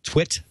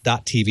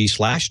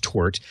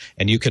 twit.tv/twort,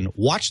 and you can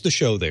watch the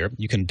show there.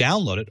 You can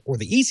download it, or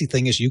the easy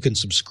thing is you can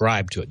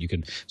subscribe to it. You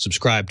can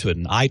subscribe to it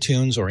in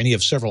iTunes or any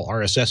of several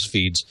RSS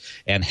feeds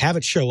and have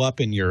it show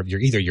up in your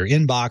either your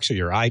inbox or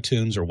your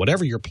iTunes or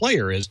whatever your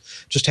player is.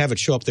 Just have it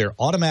show up there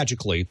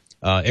automatically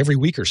every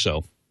week or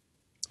so.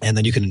 And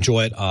then you can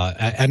enjoy it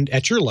and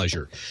at your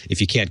leisure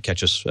if you can't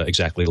catch us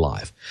exactly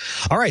live.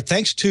 All right.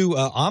 Thanks to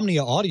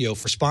Omnia Audio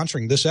for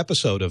sponsoring this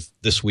episode of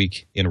This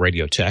Week in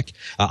Radio Tech.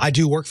 I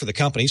do work for the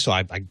company, so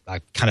I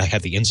kind of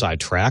have the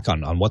inside track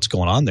on what's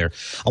going on there.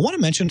 I want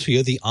to mention to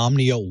you the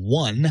Omnia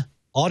One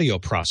audio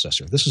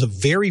processor. This is a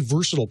very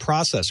versatile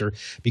processor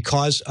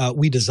because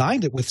we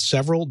designed it with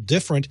several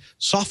different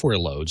software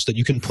loads that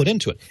you can put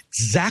into it.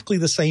 Exactly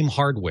the same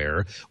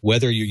hardware,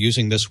 whether you're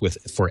using this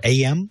for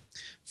AM,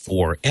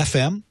 for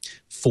FM,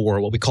 for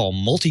what we call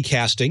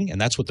multicasting,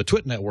 and that's what the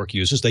TWiT network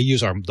uses. They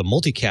use the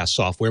multicast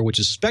software, which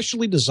is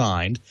specially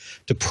designed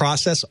to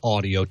process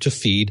audio to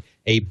feed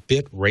a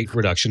bit rate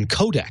reduction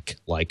codec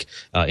like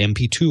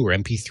MP2 or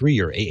MP3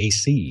 or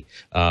AAC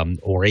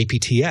or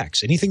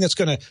aptX. Anything that's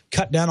going to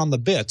cut down on the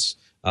bits,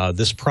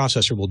 this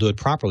processor will do it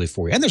properly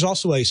for you. And there's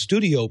also a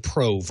Studio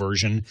Pro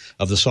version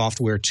of the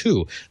software,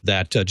 too,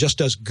 that just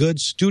does good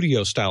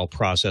studio-style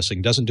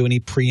processing, doesn't do any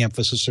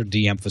pre-emphasis or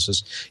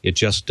de-emphasis. It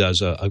just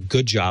does a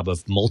good job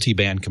of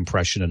multi-band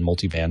compression and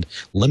multi-band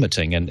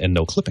limiting and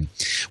no clipping.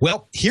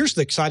 Well, here's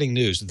the exciting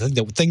news.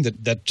 The thing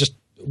that just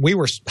we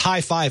were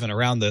high-fiving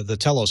around the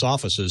Telos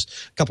offices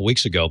a couple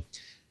weeks ago.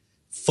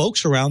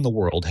 Folks around the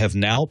world have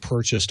now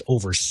purchased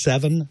over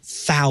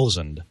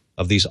 7,000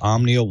 of these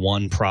Omnia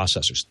One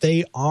processors.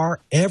 They are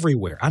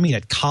everywhere. I mean,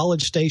 at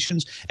college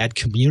stations, at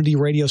community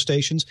radio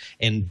stations,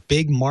 and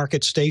big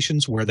market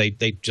stations where they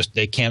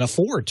can't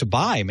afford to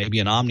buy maybe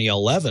an Omnia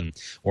 11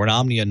 or an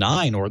Omnia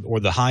 9 or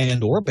the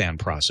high-end Orban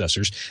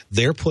processors.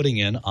 They're putting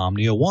in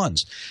Omnia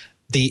Ones.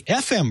 The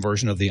FM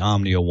version of the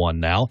Omnia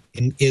One now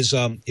is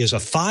a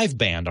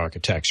 5-band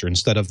architecture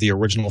instead of the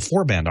original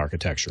 4-band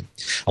architecture.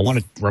 I want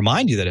to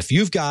remind you that if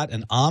you've got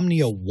an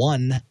Omnia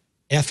One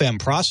FM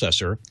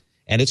processor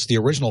and it's the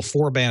original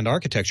 4-band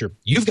architecture,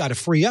 you've got a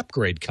free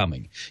upgrade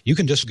coming. You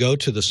can just go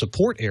to the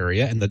support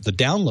area and the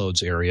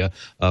downloads area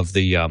of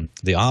the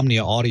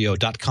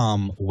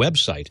OmniaAudio.com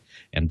website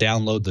and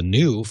download the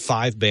new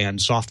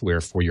 5-band software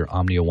for your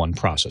Omnia One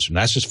processor. And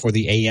that's just for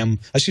the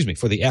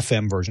for the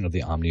FM version of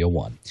the Omnia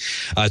One.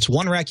 It's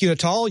one rack unit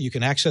tall. You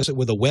can access it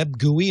with a web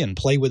GUI and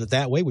play with it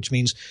that way, which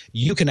means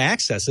you can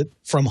access it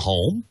from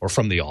home or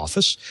from the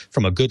office,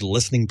 from a good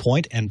listening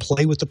point, and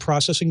play with the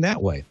processing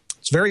that way.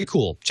 It's very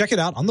cool. Check it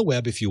out on the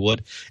web, if you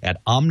would,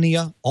 at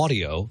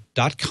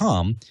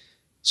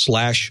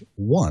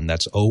omniaaudio.com/one.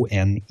 That's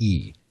ONE.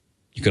 You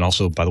can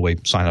also, by the way,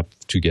 sign up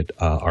to get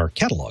our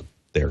catalog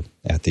there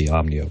at the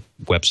Omnia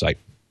website.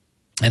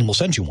 And we'll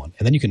send you one.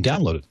 And then you can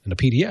download it in a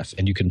PDF,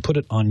 and you can put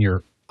it on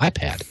your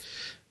iPad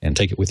and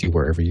take it with you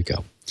wherever you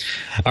go.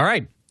 All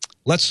right.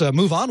 Let's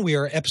move on. We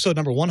are episode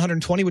number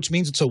 120, which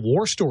means it's a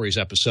War Stories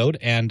episode.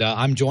 And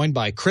I'm joined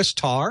by Chris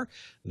Tarr,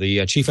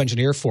 the chief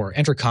engineer for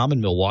Entercom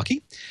in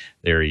Milwaukee.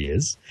 There he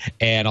is.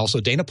 And also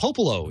Dana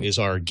Puopolo is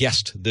our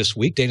guest this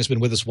week. Dana's been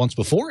with us once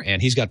before,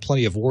 and he's got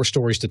plenty of war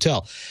stories to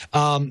tell.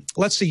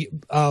 Let's see.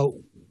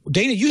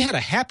 Dana, you had a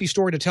happy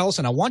story to tell us,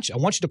 and I want you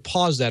to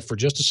pause that for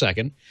just a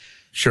second.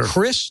 Sure.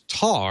 Chris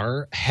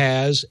Tarr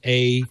has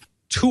a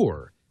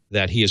tour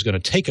that he is going to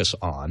take us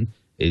on,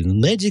 a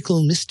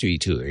magical mystery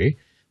tour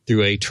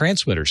through a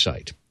transmitter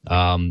site.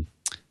 I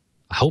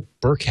hope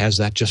Burke has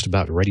that just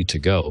about ready to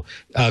go.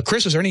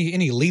 Chris, is there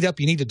any lead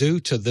up you need to do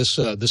to this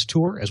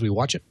tour as we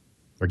watch it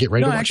or get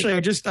ready to watch actually,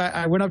 it?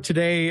 I went up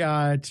today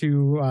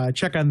to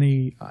check on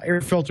the air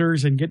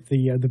filters and get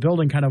the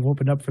building kind of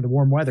opened up for the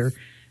warm weather.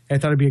 I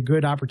thought it'd be a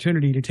good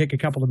opportunity to take a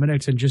couple of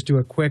minutes and just do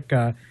a quick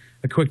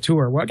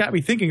tour. What got me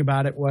thinking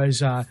about it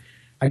was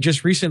I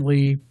just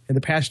recently, in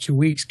the past 2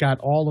 weeks, got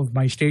all of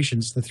my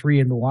stations, the 3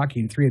 in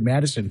Milwaukee and 3 in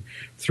Madison,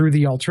 through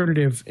the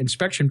alternative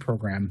inspection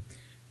program.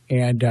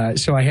 And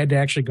so I had to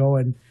actually go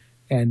and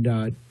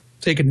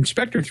take an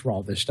inspector through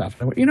all this stuff.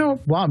 I went,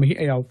 while I'm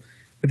here,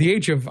 with the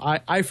age of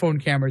iPhone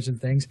cameras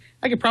and things,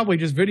 I could probably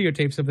just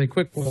videotape something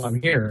quick while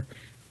I'm here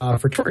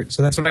for tour.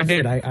 So that's what I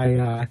did.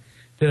 I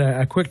did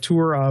a quick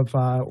tour of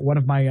one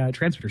of my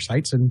transmitter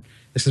sites, and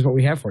this is what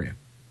we have for you.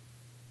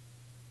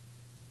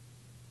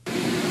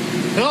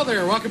 Hello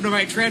there. Welcome to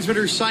my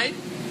transmitter site.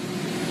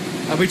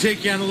 I'll be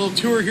taking you on a little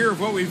tour here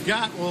of what we've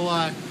got. We'll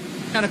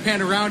kind of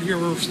pan around here.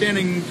 We're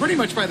standing pretty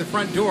much by the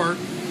front door.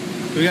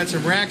 We've got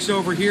some racks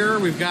over here.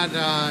 We've got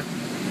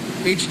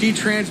HD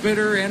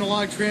transmitter,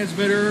 analog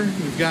transmitter.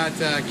 We've got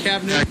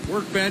cabinet,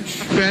 workbench.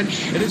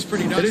 It is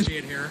pretty dusty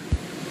in here.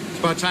 It's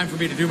about time for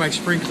me to do my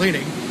spring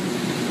cleaning.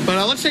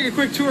 But let's take a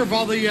quick tour of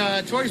all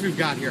the toys we've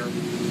got here.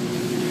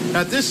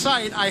 At this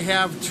site, I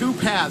have two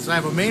paths. I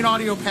have a main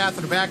audio path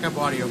and a backup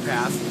audio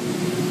path.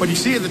 What you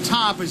see at the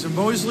top is a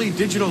Mosley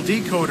digital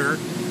decoder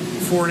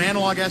for an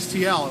analog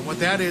STL. And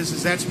what that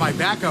is that's my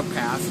backup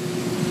path.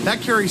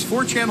 That carries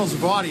 4 channels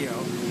of audio.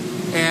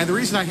 And the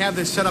reason I have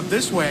this set up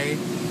this way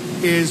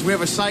is we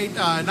have a site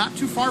not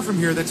too far from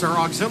here that's our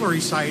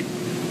auxiliary site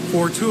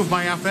for 2 of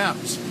my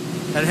FMs.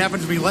 And it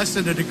happens to be less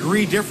than a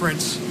degree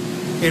difference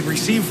in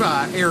receive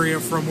area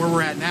from where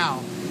we're at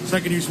now. So I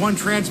can use one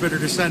transmitter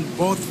to send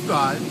both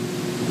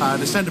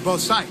to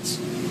both sites.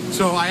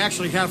 So I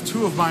actually have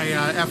 2 of my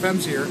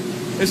FMs here.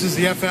 This is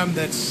the FM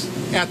that's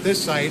at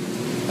this site,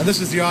 and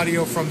this is the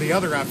audio from the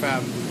other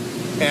FM,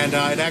 and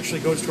it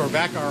actually goes to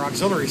our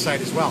auxiliary site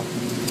as well.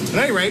 At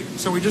any rate,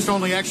 so we just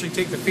only actually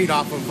take the feed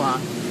off of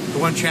the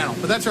one channel.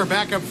 But that's our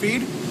backup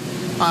feed.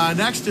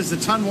 Next is the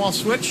Tunwall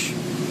switch,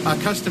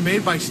 custom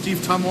made by Steve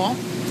Tunwall,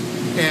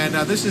 and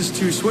this is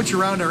to switch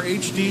around our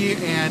HD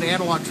and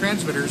analog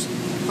transmitters.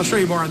 I'll show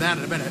you more on that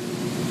in a minute.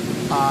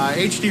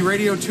 HD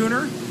radio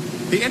tuner,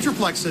 the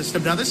Interplex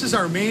system. Now this is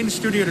our main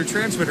studio to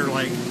transmitter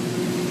link.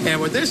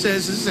 And what this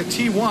is a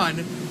T1,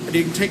 and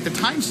you can take the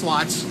time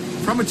slots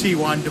from a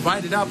T1,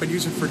 divide it up, and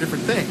use it for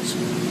different things.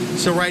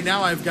 So right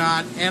now I've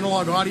got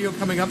analog audio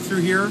coming up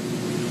through here,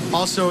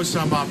 also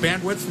some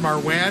bandwidth from our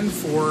WAN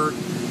for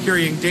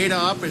carrying data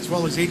up, as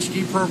well as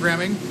HD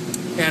programming,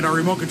 and our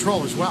remote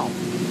control as well.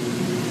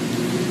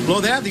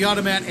 Below that, the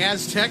Automat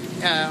Aztec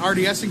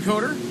RDS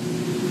encoder.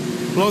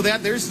 Below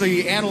that, there's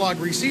the analog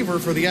receiver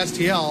for the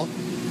STL.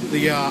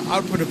 The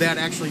output of that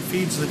actually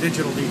feeds the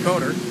digital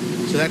decoder.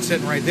 So that's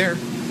sitting right there.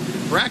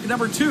 Rack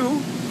number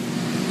 2,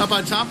 up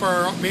on top,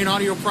 our main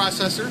audio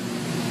processor.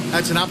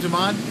 That's an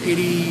Optimon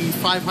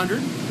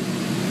 8500.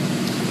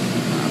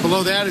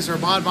 Below that is our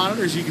mod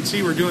monitor. As you can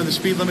see, we're doing the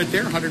speed limit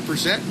there,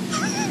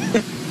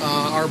 100%.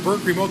 Our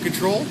Burke remote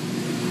control.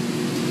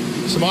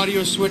 Some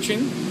audio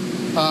switching.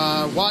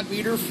 Watt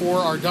meter for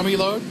our dummy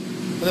load.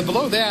 And then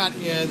below that,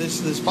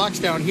 this box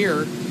down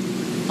here,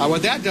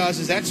 what that does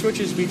is that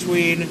switches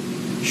between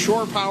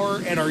shore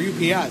power and our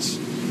UPS.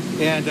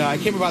 And I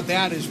came about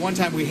that is one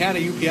time we had a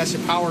UPS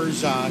that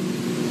powers our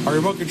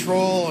remote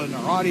control and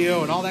our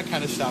audio and all that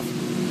kind of stuff.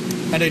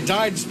 And it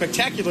died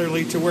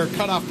spectacularly to where it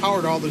cut off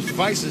power to all those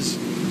devices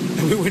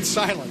and we went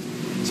silent.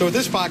 So what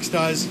this box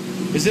does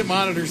is it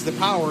monitors the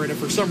power, and if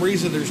for some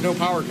reason there's no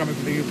power coming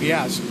from the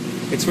UPS,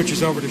 it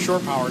switches over to shore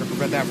power to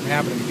prevent that from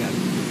happening again.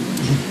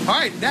 All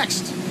right,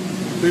 next.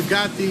 We've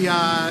got the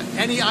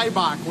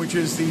NE-IBOC, which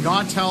is the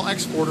non-tel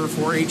exporter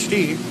for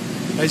HD.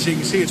 As you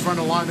can see, it's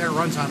running along there,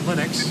 runs on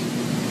Linux.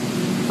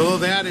 Below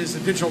that is the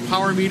digital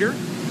power meter.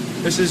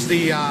 This is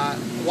the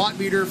watt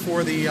meter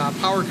for the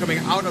power coming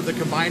out of the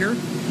combiner,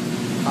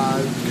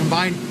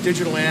 combined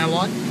digital and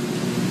analog.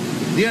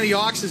 The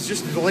NE-aux is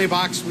just a delay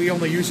box. We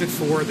only use it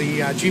for the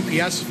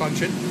GPS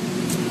function.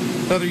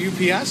 Another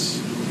UPS,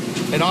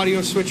 an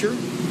audio switcher,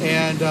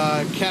 and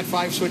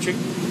Cat5 switching.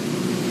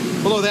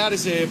 Below that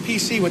is a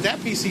PC. What that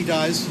PC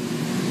does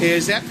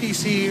is that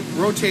PC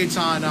rotates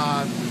on,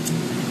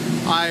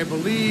 I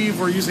believe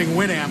we're using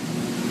Winamp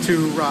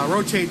to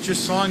rotate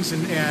just songs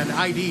and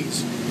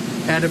IDs.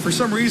 And if for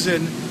some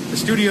reason the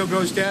studio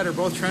goes dead or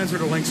both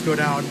transmitter links go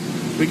down,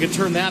 we can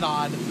turn that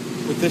on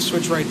with this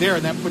switch right there,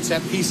 and that puts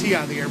that PC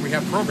on the air. We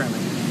have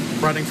programming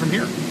running from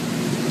here.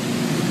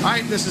 All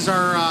right, this is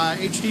our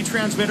HD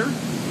transmitter.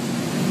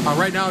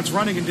 Right now it's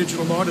running in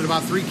digital mode at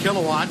about 3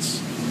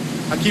 kilowatts.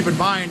 Keep in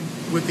mind,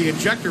 with the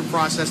injector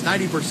process,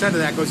 90% of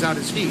that goes out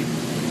as heat.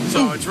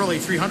 So it's really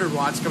 300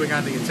 watts coming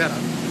out of the antenna.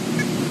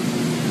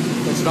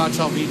 That's an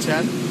non-tel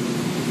V10.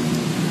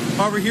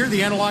 Over here,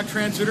 the analog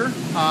transmitter.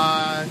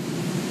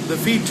 The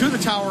feed to the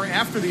tower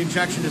after the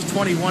injection is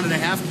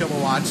 21.5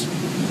 kilowatts.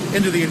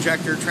 Into the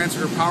injector,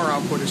 transmitter power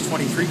output is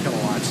 23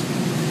 kilowatts.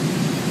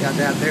 Got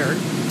that there.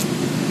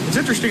 What's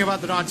interesting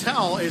about the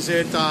non-tel is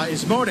it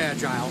is mode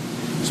agile.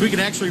 So we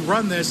can actually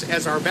run this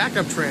as our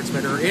backup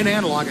transmitter in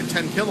analog at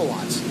 10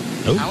 kilowatts.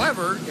 Oh.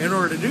 However, in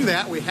order to do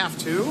that, we have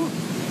to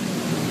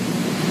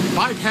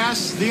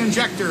bypass the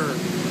injector.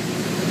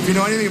 If you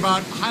know anything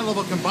about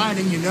high-level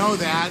combining, you know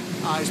that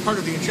as part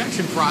of the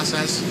injection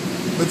process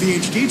with the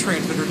HD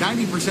transmitter,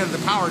 90% of the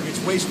power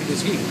gets wasted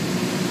as heat.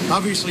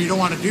 Obviously, you don't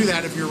want to do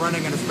that if you're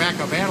running on a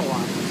backup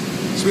analog.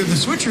 So we have the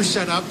switcher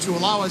set up to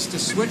allow us to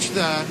switch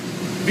the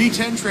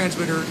V10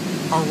 transmitter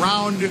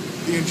around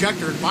the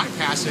injector and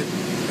bypass it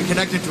and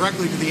connect it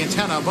directly to the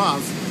antenna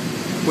above,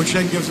 which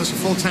then gives us a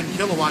full 10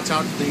 kilowatts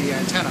out to the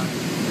antenna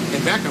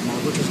in backup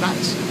mode, which is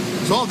nice.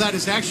 So all of that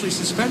is actually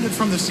suspended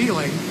from the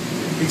ceiling.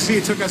 You can see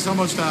it took us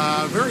almost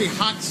a very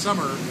hot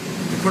summer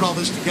to put all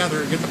this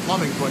together and get the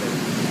plumbing put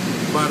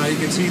in. But you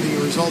can see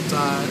the result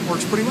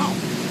works pretty well.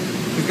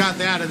 We've got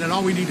that, and then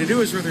all we need to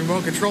do is with the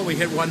remote control, we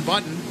hit one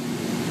button,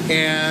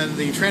 and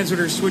the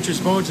transmitter switches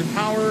modes and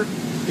power,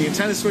 the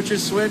antenna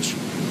switches switch,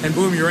 and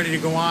boom, you're ready to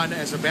go on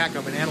as a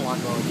backup in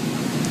analog mode.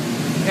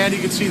 And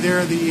you can see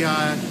there the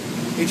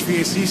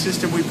HVAC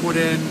system we put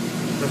in,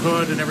 the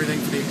hood and everything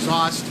for the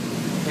exhaust,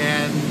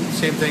 and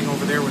same thing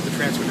over there with the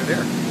transmitter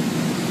there.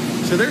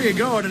 So there you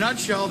go. In a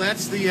nutshell,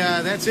 that's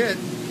it.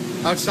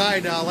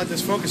 Outside, I'll let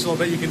this focus a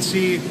little bit. You can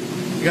see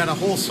you got a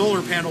whole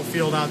solar panel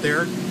field out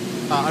there.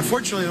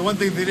 Unfortunately, the one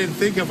thing they didn't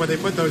think of when they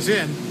put those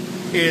in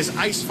is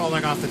ice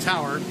falling off the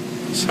tower.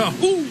 So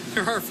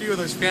there are a few of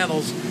those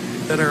panels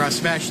that are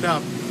smashed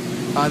up.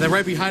 Then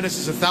right behind us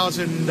is a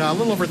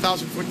little over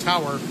 1,000-foot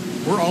tower.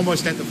 We're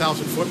almost at the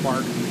 1,000-foot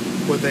mark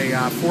with a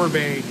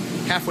 4-bay,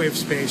 half-wave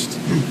spaced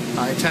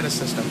antenna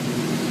system.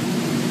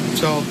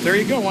 So there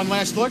you go. One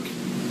last look.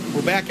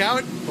 We'll back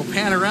out. We'll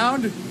pan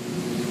around.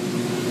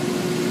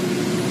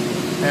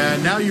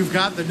 And now you've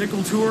got the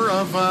nickel tour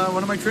of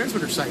one of my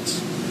transmitter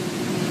sites.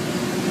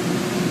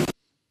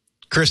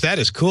 Chris, that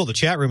is cool. The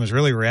chat room is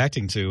really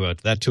reacting to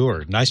that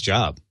tour. Nice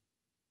job.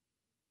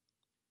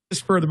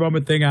 Just for the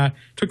moment thing, I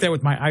took that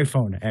with my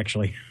iPhone,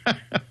 actually.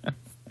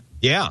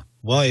 Yeah.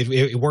 Well,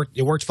 it worked.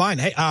 It worked fine.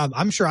 Hey,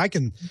 I'm sure I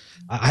can.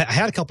 I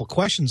had a couple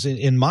questions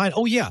in mind.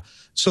 Oh, yeah.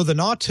 So the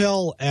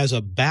Nautel as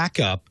a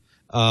backup,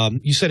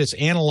 you said it's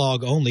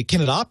analog only.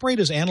 Can it operate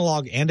as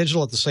analog and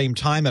digital at the same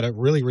time at a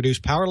really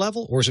reduced power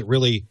level, or is it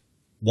really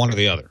one or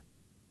the other?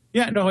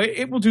 Yeah, no,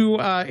 it will do.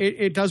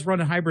 It does run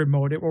a hybrid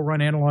mode. It will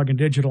run analog and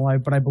digital,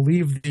 but I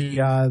believe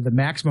the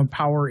maximum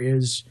power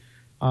is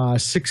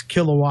 6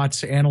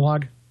 kilowatts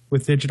analog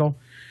with digital.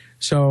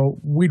 So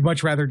we'd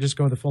much rather just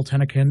go the full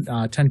 10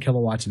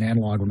 kilowatts in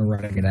analog when we're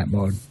running in that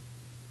mode.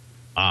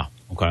 Ah,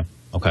 okay.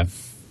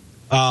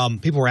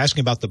 People were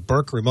asking about the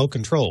Burke remote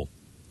control.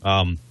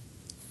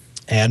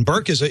 And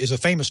Burke is a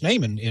famous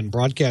name in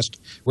broadcast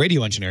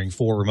radio engineering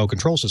for remote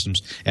control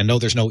systems. And no,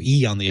 there's no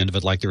E on the end of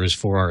it like there is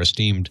for our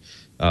esteemed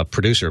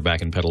producer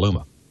back in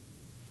Petaluma.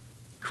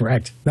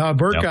 Correct. No,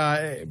 Burke,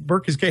 yep.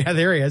 Burke is, yeah,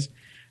 there he is.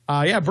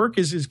 Burke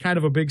is kind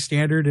of a big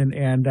standard,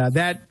 and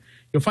that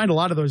you'll find a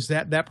lot of those.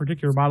 That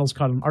particular model is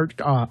called an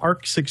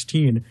ARC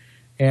 16,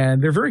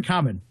 and they're very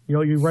common.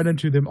 You run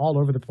into them all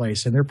over the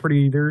place, and they're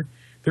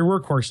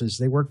workhorses.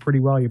 They work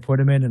pretty well. You put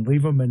them in and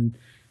leave them, and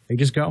they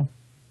just go.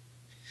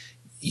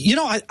 You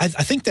know, I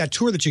think that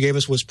tour that you gave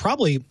us was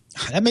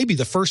that may be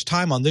the first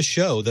time on this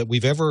show that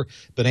we've ever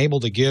been able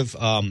to give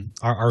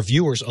our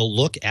viewers a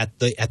look at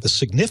the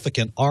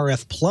significant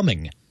RF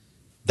plumbing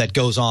that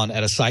goes on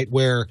at a site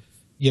where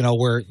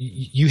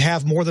you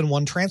have more than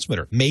one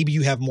transmitter. Maybe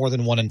you have more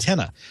than one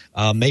antenna.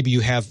 Maybe you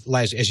have,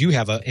 as you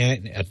have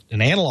an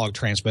analog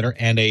transmitter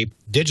and a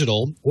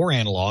digital or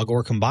analog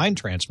or combined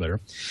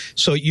transmitter.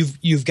 So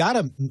you've got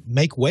to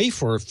make way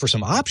for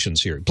some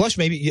options here. Plus,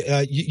 maybe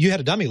you had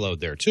a dummy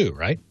load there too,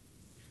 right?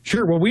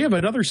 Sure. Well, we have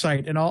another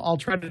site, and I'll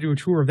try to do a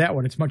tour of that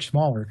one. It's much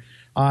smaller.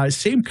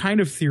 Same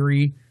kind of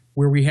theory,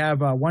 where we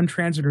have one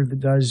transmitter that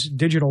does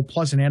digital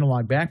plus an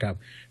analog backup.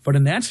 But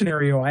in that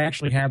scenario, I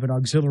actually have an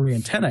auxiliary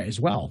antenna as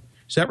well.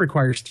 So that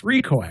requires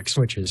 3 coax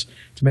switches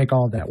to make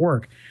all of that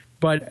work.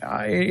 But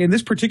in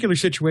this particular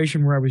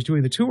situation where I was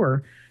doing the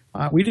tour,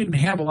 we didn't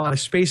have a lot of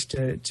space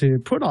to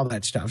put all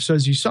that stuff. So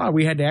as you saw,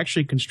 we had to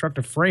actually construct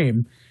a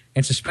frame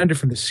and suspend it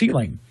from the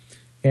ceiling.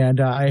 And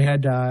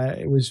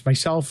it was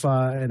myself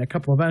and a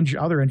couple of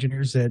other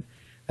engineers that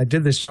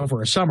did this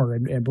over a summer,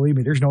 and believe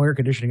me, there's no air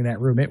conditioning in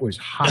that room. It was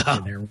hot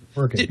in there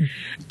working.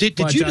 Did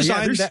you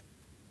design that?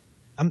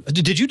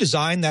 Did you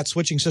design that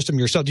switching system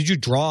yourself? Did you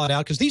draw it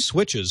out? Because these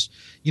switches,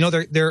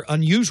 they're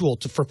unusual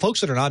for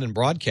folks that are not in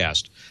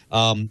broadcast.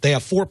 They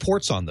have 4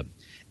 ports on them,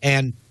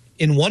 and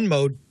in one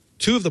mode,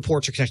 2 of the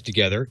ports are connected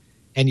together,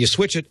 and you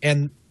switch it,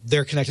 and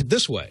they're connected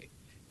this way.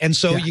 And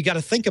so you got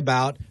to think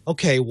about,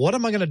 okay, what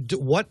am I going to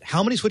do?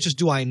 How many switches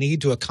do I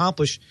need to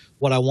accomplish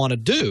what I want to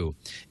do?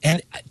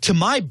 And to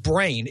my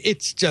brain,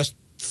 it's just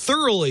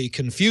thoroughly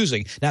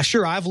confusing. Now,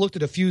 sure, I've looked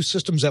at a few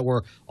systems that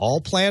were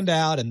all planned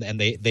out, and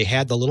they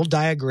had the little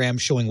diagram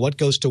showing what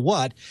goes to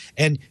what.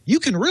 And you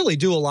can really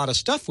do a lot of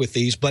stuff with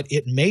these, but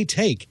it may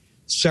take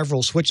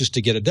several switches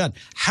to get it done.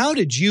 How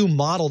did you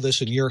model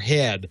this in your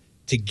head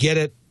to get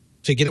it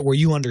where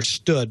you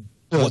understood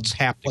what's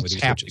happening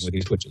with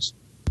these switches?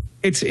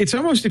 It's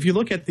almost, if you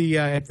look at the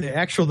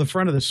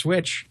front of the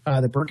switch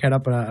that Burke had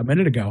up a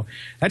minute ago,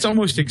 that's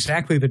almost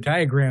exactly the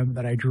diagram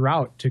that I drew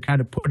out to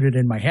kind of put it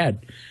in my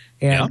head.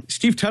 And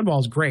Steve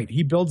Tudwell's great.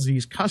 He builds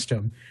these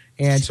custom.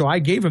 And so I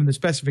gave him the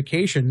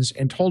specifications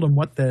and told him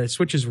what the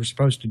switches were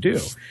supposed to do.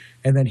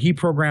 And then he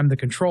programmed the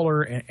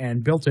controller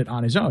and built it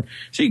on his own.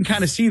 So you can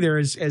kind of see there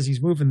as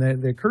he's moving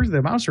the cursor of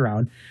the mouse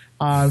around,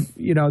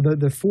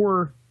 the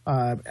 4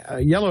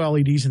 yellow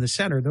LEDs in the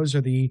center, those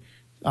are the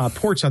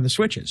ports on the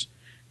switches.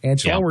 And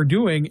so all we're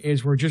doing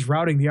is we're just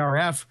routing the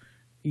RF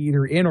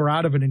either in or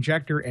out of an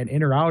injector and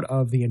in or out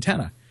of the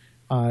antenna.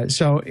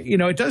 So,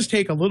 it does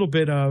take a little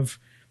bit of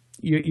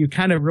you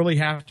kind of really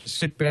have to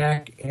sit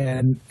back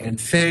and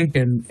think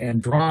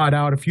and draw it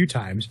out a few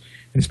times.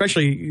 And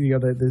especially,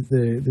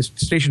 the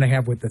station I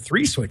have with the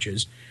 3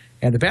 switches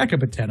and the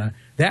backup antenna,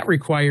 that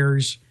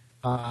requires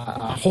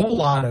a whole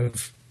lot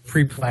of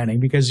pre-planning,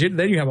 because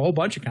then you have a whole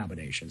bunch of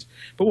combinations.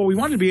 But what we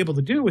wanted to be able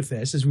to do with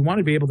this is we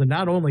wanted to be able to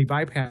not only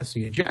bypass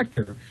the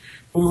injector,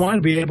 but we wanted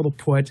to be able to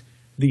put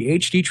the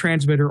HD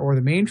transmitter or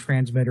the main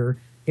transmitter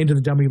into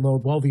the dummy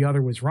load while the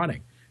other was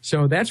running.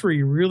 So that's where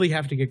you really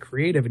have to get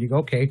creative, and you go,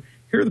 okay,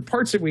 here are the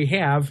parts that we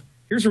have.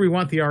 Here's where we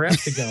want the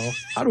RF to go.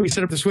 How do we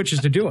set up the switches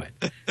to do it?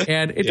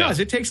 And it does.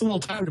 It takes a little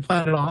time to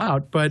plan it all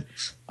out. But,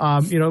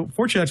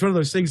 fortunately, that's one of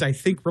those things I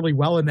think really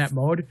well in that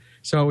mode.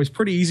 So it was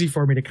pretty easy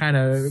for me to kind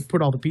of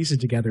put all the pieces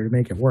together to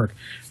make it work.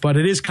 But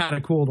it is kind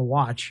of cool to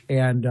watch.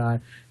 And,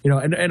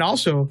 and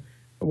also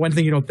one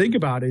thing you don't think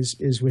about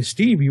is with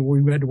Steve,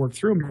 we had to work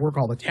through them to work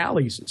all the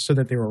tallies so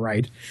that they were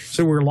right.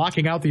 So we were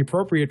locking out the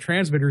appropriate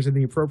transmitters in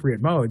the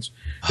appropriate modes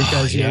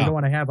because you don't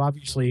want to have,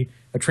 obviously,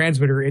 a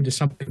transmitter into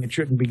something it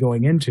shouldn't be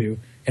going into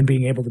and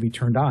being able to be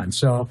turned on.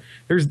 So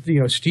there's,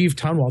 Steve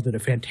Tunwell did a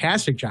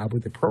fantastic job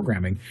with the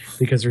programming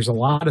because there's a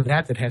lot of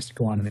that has to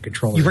go on in the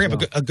controller. You bring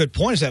up a good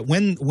point, is that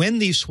when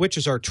these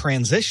switches are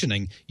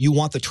transitioning, you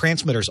want the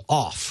transmitters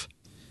off.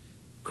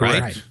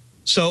 Right.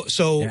 So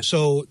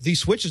these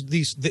switches,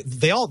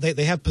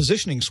 they have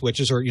positioning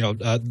switches, or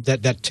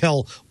that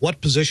tell what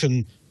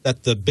position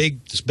that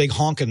this big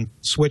honking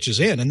switch is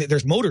in, and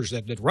there's motors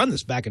that run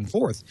this back and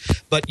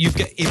forth. But if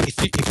you're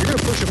going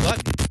to push a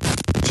button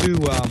to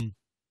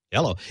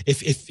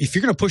if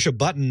you're going to push a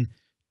button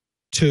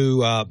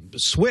to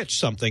switch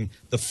something,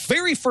 the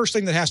very first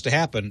thing that has to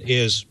happen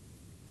is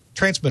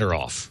transmitter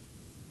off,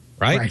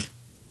 right?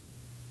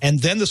 And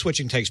then the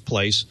switching takes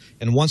place.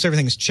 And once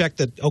everything's checked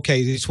that,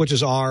 okay, these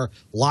switches are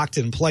locked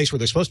in place where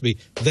they're supposed to be,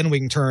 then we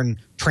can turn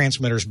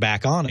transmitters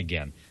back on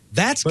again.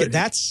 That's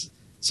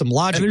some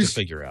logic to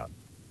figure out.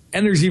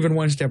 And there's even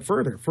one step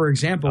further. For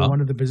example, one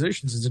of the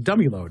positions is a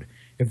dummy load.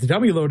 If the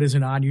dummy load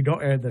isn't on,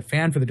 the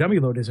fan for the dummy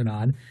load isn't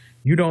on,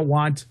 you don't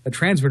want a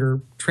transmitter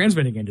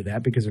transmitting into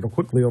that because it'll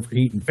quickly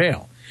overheat and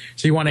fail.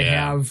 So you want to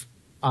have,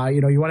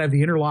 you want to have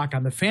the interlock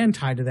on the fan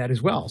tied to that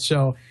as well.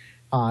 So,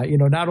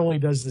 not only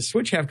does the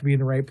switch have to be in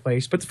the right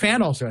place, but the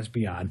fan also has to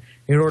be on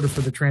in order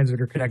for the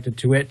transmitter connected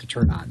to it to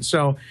turn on.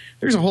 So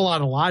there's a whole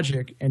lot of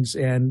logic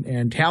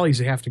and tallies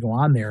that have to go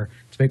on there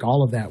to make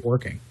all of that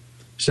working.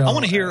 So I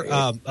want to hear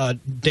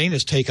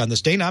Dana's take on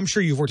this. Dana, I'm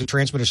sure you've worked at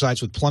transmitter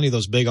sites with plenty of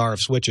those big RF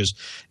switches.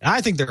 And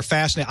I think they're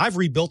fascinating. I've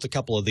rebuilt a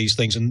couple of these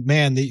things, and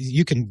man,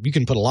 you can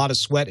put a lot of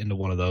sweat into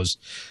one of those.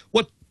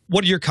 What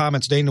are your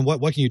comments, Dana?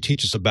 What can you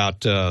teach us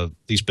about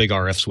these big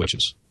RF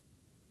switches?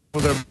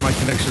 Well, my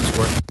connections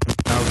work.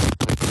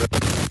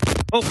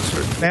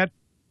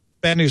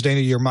 Bad news,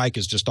 Dana. Your mic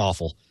is just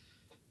awful.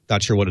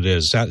 Not sure what it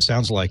is.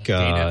 Sounds like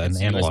Dana,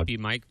 an analog. USB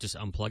mic. Just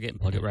unplug it and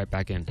plug it right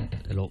back in.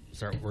 It'll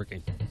start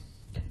working.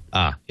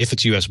 If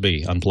it's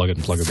USB, unplug it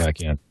and plug it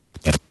back in.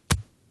 Yeah.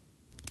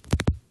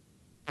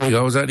 There you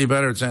go. Is that any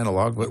better? It's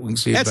analog, but we can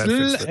see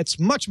it's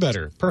much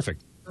better.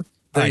 Perfect.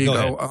 There you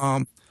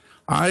go.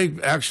 I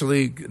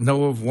actually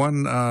know of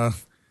one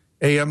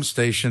AM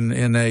station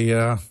in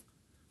a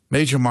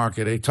major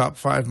market, a top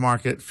 5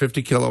 market,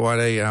 50 kilowatt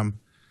AM,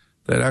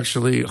 that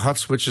actually hot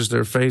switches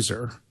their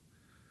phaser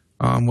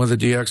with a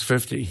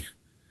DX50.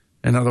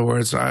 In other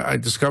words, I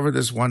discovered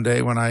this one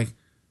day when I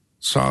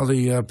saw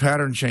the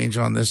pattern change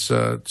on this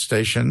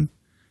station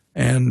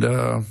and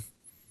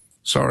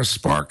saw a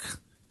spark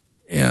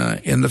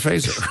in the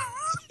phaser.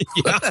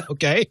 Yeah,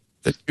 okay.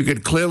 That you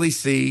could clearly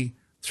see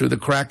through the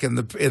crack in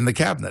the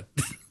cabinet.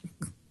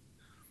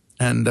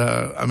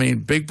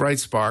 And, big bright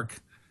spark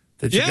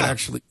that you could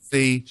actually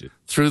see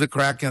through the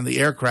crack in the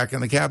air crack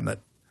in the cabinet.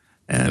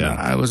 And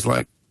I was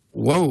like,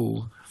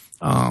 whoa.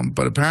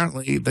 But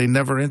apparently they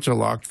never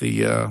interlocked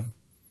the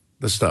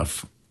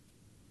stuff.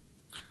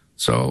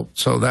 So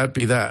that'd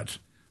be that.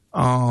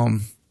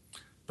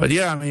 But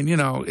yeah,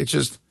 it's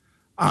just,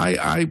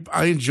 I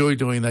enjoy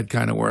doing that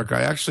kind of work.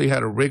 I actually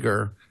had a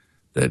rigger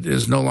that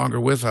is no longer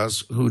with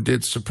us who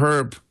did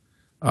superb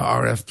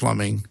RF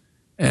plumbing.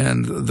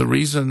 And the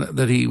reason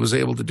that he was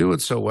able to do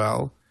it so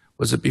well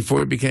was that before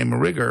he became a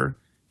rigger,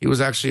 he was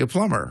actually a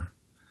plumber.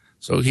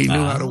 So he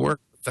knew how to work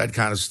with that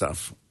kind of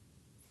stuff.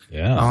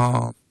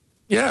 Yeah.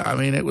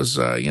 It was,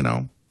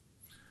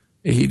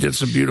 he did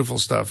some beautiful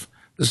stuff.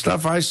 The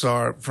stuff I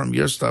saw from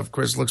your stuff,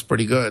 Chris, looks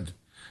pretty good.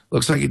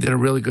 Looks like you did a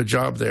really good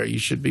job there. You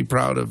should be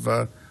proud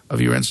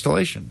of your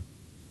installation.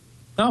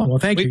 Oh, well,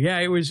 thank you. Yeah,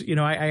 it was,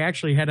 I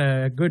actually had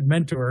a good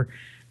mentor.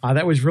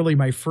 That was really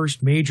my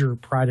first major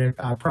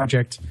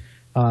project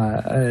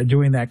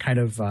doing that kind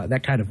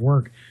of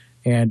work.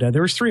 And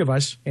there was 3 of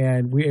us,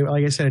 and we,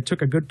 like I said, it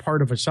took a good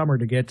part of a summer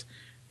to get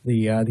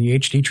the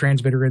HD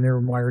transmitter in there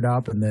and wired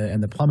up and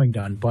the plumbing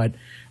done. But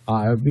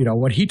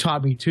what he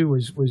taught me too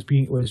was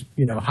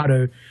how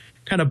to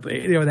kind of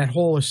that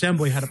whole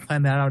assembly, how to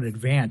plan that out in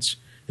advance,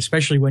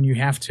 especially when you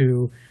have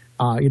to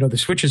the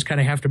switches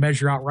kind of have to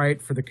measure out right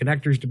for the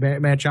connectors to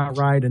match out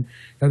right, and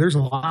there's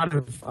a lot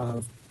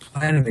of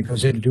planning that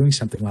goes into doing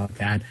something like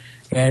that.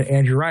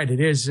 And you're right,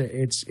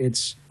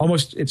 it's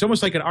almost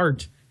like an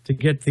art to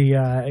get the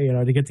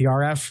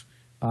RF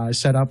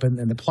set up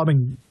and the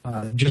plumbing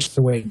just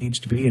the way it needs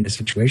to be in a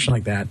situation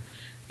like that.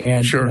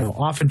 And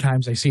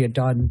oftentimes I see it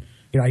done.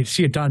 I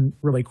see it done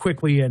really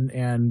quickly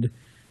and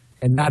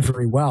not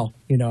very well.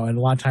 And a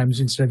lot of times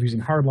instead of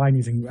using hardline,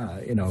 using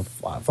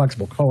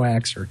flexible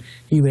coax or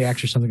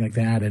heliax or something like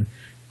that. And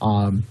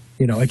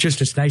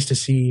it's nice to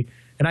see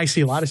And I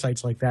see a lot of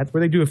sites like that where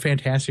they do a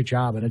fantastic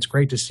job, and it's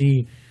great to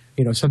see,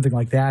 something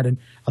like that. And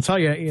I'll tell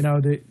you,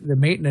 the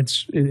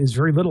maintenance is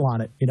very little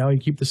on it. You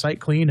keep the site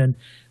clean, and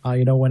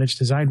when it's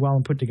designed well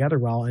and put together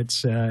well,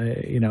 it's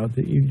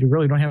you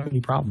really don't have any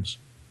problems.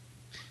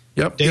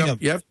 Yep. Dana,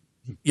 yep.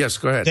 Yes,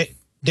 go ahead.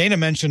 Dana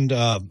mentioned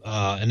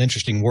an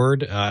interesting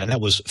word, and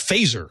that was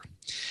phaser.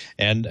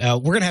 And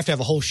we're going to have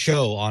a whole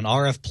show on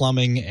RF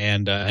plumbing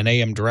and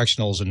AM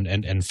directionals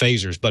and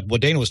phasers. But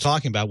what Dana was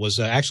talking about was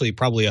actually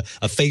probably a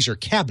phaser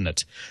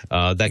cabinet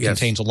that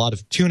contains a lot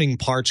of tuning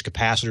parts,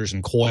 capacitors,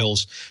 and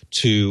coils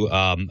to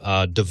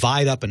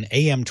divide up an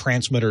AM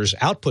transmitter's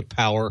output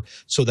power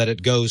so that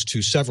it goes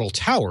to several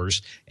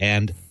towers,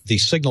 and the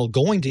signal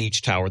going to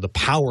each tower, the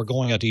power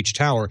going out to each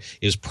tower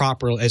is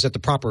at the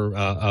proper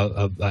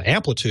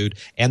amplitude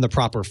and the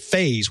proper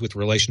phase with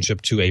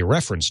relationship to a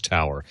reference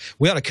tower.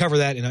 We ought to cover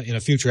that in a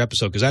future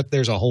episode, because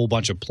there's a whole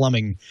bunch of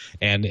plumbing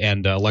and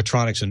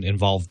electronics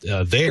involved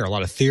there, a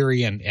lot of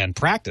theory and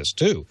practice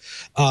too.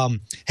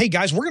 Hey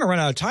guys, we're going to run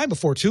out of time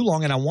before too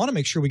long, and I want to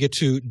make sure we get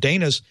to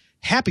Dana's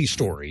happy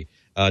story.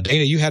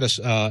 Dana, you had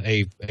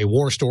a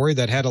war story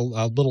that had a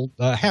little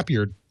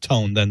happier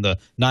tone than the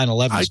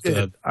 9/11. I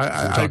did.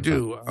 I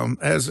do.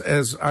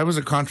 As I was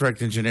a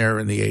contract engineer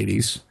in the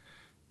 80s,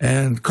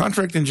 and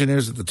contract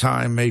engineers at the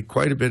time made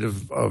quite a bit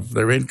of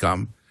their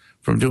income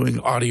from doing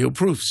audio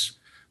proofs.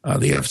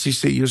 The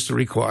FCC used to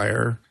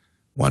require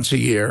once a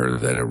year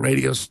that a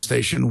radio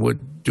station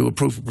would do a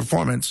proof of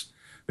performance,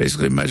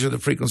 basically measure the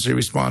frequency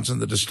response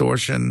and the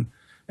distortion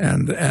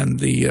and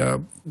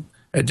the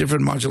at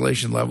different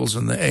modulation levels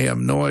in the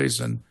AM noise,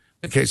 and in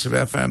the case of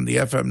FM, the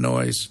FM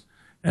noise,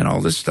 and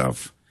all this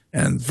stuff,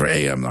 and for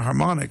AM, the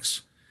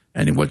harmonics.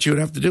 And what you would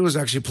have to do is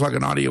actually plug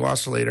an audio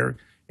oscillator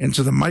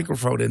into the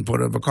microphone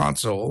input of a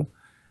console,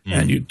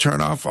 and you'd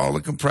turn off all the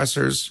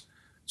compressors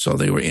so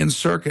they were in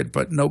circuit,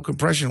 but no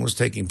compression was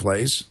taking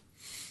place,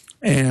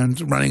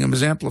 and running them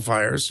as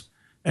amplifiers,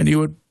 and you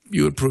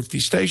would proof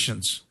these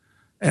stations.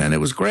 And it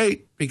was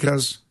great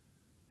because,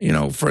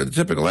 for the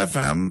typical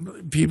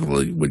FM, people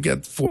would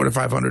get $400 to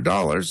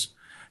 $500,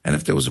 and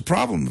if there was a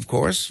problem, of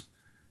course,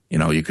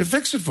 you could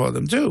fix it for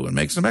them too and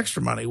make some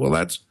extra money. Well,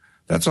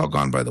 that's all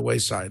gone by the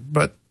wayside.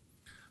 But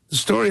the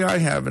story I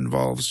have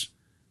involves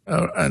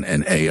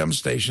an AM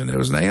station. There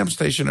was an AM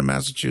station in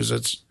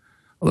Massachusetts,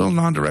 a little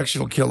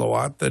non-directional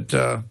kilowatt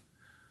that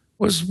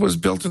was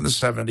built in the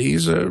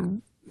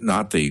 70s.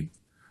 Not the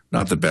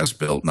best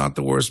built, not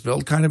the worst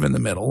built, kind of in the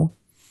middle,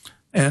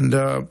 and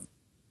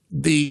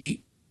the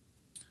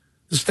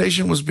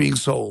station was being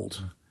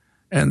sold,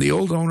 and the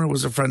old owner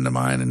was a friend of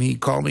mine, and he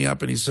called me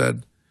up and he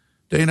said,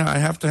 Dana, I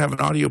have to have an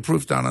audio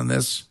proof done on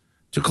this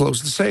to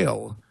close the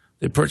sale.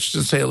 The purchase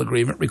and sale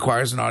agreement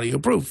requires an audio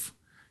proof.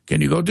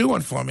 Can you go do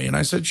one for me? And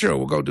I said, sure,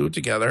 we'll go do it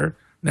together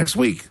next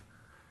week.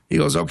 He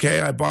goes, okay,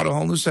 I bought a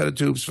whole new set of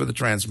tubes for the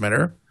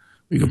transmitter.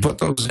 We can put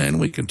those in,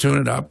 we can tune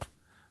it up,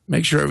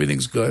 make sure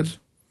everything's good,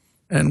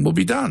 and we'll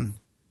be done.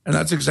 And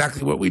that's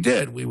exactly what we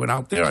did. We went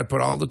out there, I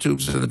put all the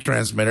tubes in the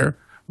transmitter,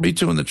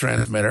 retuned the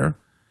transmitter.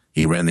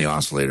 He ran the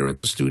oscillator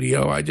at the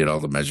studio. I did all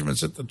the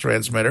measurements at the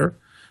transmitter.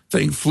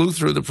 Thing flew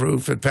through the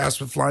proof. It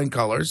passed with flying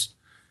colors,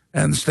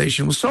 and the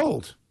station was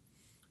sold.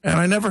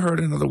 And I never heard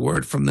another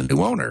word from the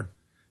new owner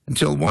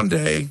until one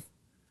day,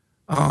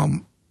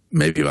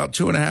 maybe about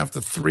 2.5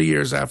 to 3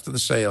 years after the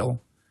sale,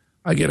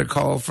 I get a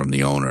call from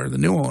the owner, the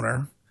new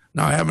owner.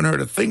 Now, I haven't heard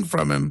a thing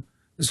from him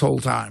this whole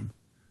time.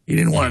 He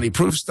didn't want any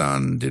proofs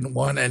done, didn't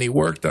want any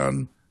work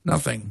done,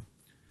 nothing.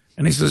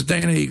 And he says,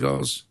 Dana, he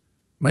goes,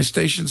 my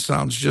station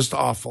sounds just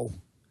awful.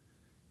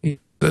 He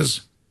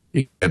says,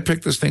 you can't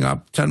pick this thing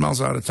up 10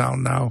 miles out of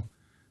town now.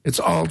 It's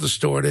all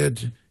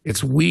distorted.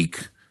 It's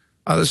weak.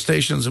 Other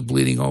stations are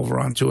bleeding over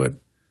onto it.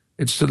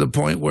 It's to the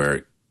point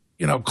where,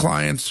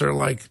 clients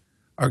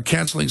are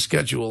canceling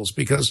schedules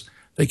because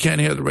they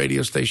can't hear the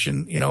radio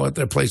station, at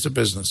their place of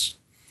business.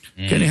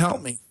 Can you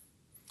help me?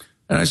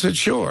 And I said,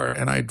 sure.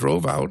 And I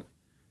drove out.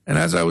 And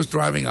as I was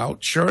driving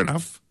out, sure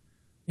enough,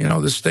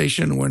 the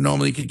station where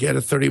normally you could get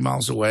it 30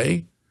 miles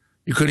away,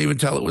 you couldn't even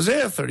tell it was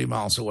there 30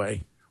 miles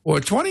away, or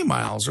 20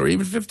 miles, or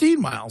even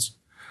 15 miles.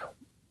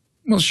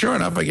 Well, sure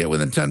enough, I get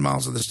within 10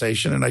 miles of the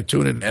station, and I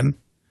tune it in,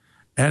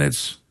 and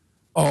it's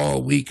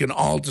all weak and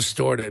all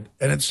distorted,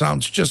 and it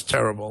sounds just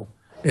terrible.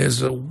 It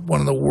is one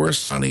of the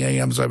worst sounding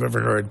AMs I've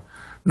ever heard.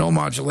 No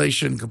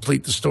modulation,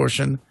 complete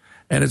distortion,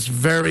 and it's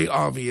very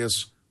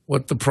obvious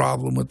what the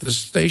problem with this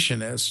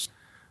station is.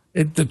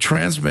 The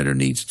transmitter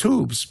needs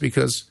tubes,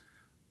 because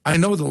I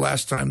know the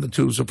last time the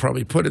tubes were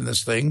probably put in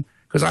this thing,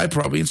 because I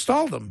probably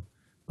installed them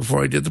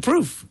before I did the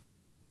proof.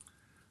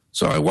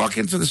 So I walk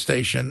into the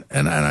station,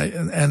 and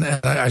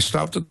I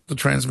stopped at the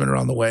transmitter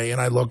on the way,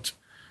 and I looked,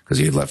 because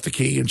he had left the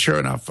key, and sure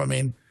enough,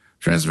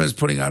 transmitter's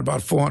putting out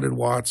about 400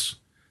 watts.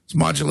 It's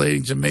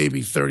modulating to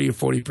maybe 30 or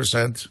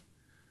 40%,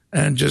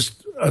 and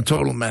just a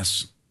total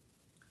mess.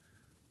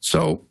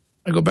 So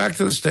I go back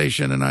to the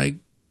station, and I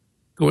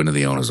go into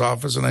the owner's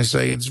office, and I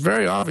say, it's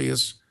very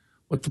obvious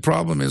what the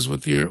problem is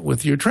with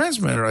your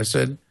transmitter. I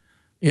said,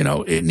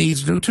 it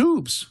needs new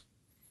tubes.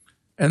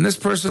 And this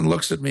person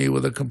looks at me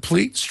with a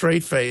complete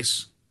straight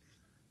face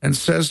and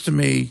says to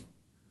me,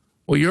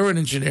 well, you're an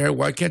engineer.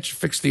 Why can't you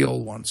fix the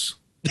old ones?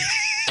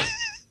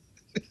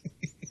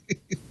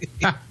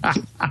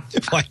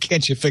 Why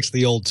can't you fix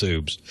the old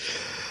tubes?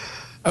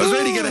 I was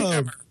ready to get a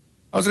hammer.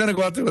 I was going to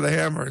go out there with a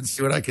hammer and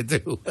see what I could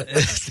do.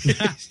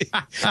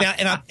 Now,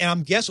 and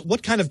I'm guessing,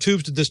 what kind of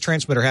tubes did this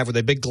transmitter have? Were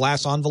they big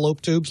glass envelope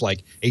tubes,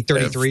 like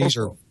 833s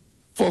or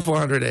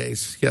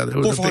 400As? Yeah, they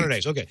were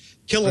 400As. Okay,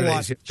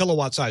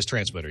 kilowatt size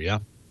transmitter. Yeah,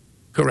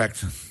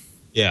 correct.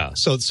 Yeah.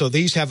 So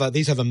these have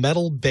a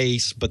metal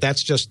base, but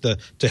that's just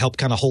to help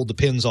kind of hold the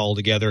pins all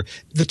together.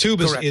 The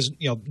tube is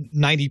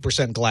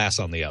 90% glass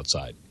on the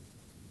outside.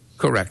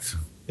 Correct.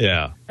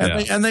 Yeah.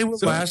 And they will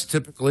last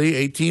typically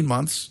 18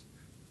 months.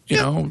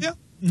 You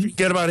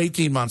get about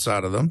 18 months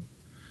out of them.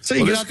 So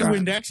you get out the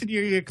Windex and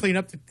you clean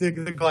up the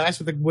glass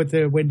with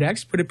the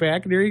Windex, put it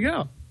back, and there you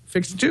go.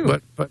 Fix the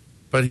tube.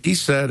 But he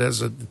said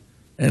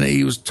and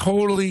he was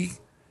totally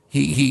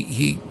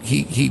he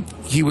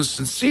was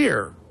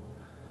sincere.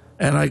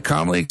 And I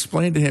calmly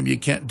explained to him, you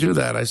can't do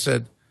that. I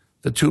said,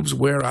 the tubes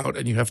wear out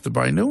and you have to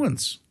buy new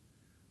ones.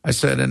 I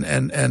said,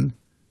 and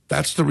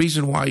that's the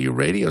reason why your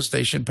radio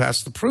station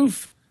passed the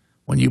proof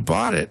when you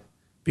bought it,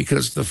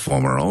 because the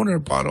former owner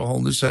bought a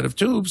whole new set of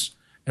tubes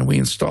and we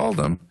installed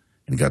them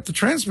and got the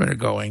transmitter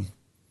going.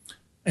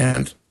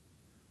 And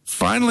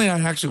finally,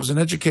 it was an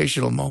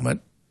educational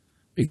moment,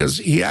 because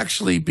he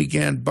actually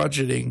began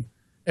budgeting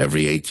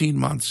every 18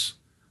 months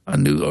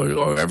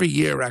or every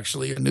year,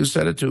 actually, a new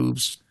set of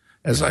tubes.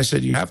 As I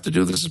said, you have to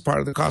do this as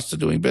part of the cost of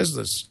doing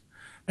business.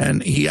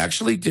 And he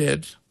actually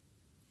did.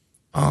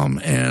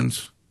 And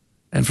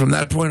from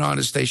that point on,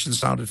 his station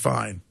sounded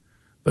fine.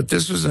 But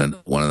this was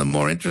one of the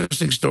more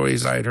interesting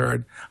stories I had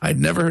heard. I'd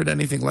never heard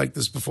anything like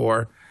this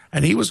before.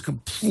 And he was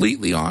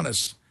completely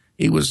honest.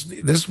 He was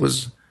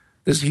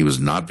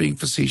not being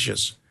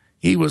facetious.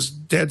 He was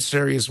dead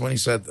serious when he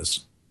said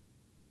this.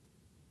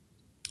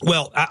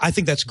 Well, I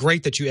think that's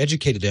great that you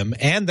educated him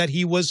and that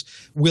he was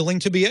willing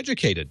to be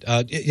educated.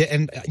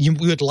 And you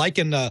would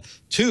liken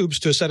tubes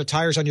to a set of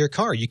tires on your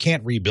car. You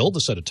can't rebuild a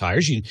set of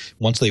tires.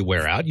 Once they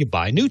wear out, you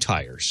buy new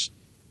tires.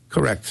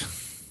 Correct.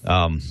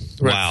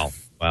 Wow.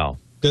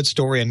 Good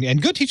story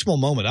and good teachable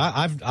moment.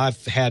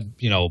 I've had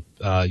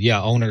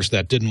owners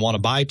that didn't want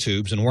to buy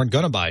tubes and weren't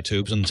going to buy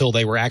tubes until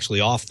they were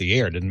actually off the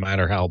air. It didn't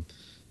matter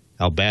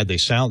how bad they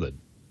sounded.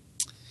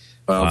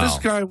 Well, This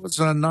guy was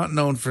not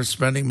known for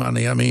spending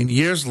money. I mean,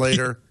 years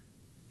later,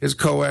 his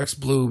coax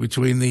blew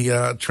between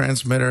the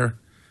transmitter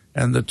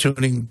and the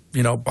tuning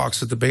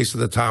box at the base of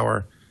the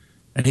tower,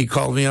 and he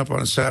called me up on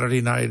a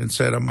Saturday night and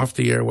said, "I'm off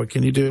the air. What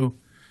can you do?"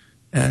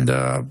 And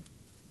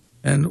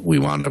we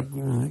wound up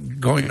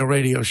going to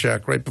Radio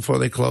Shack right before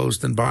they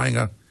closed and buying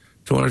a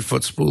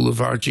 200-foot spool of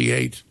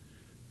RG8,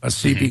 a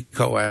CB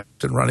coax,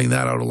 and running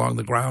that out along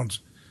the ground,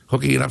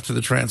 hooking it up to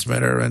the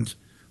transmitter. And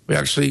we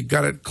actually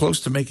got it close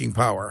to making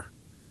power.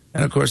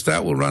 And, of course,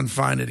 that will run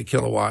fine at a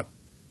kilowatt.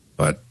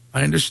 But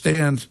I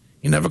understand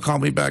he never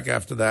called me back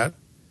after that.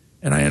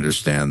 And I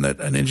understand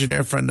that an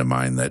engineer friend of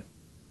mine that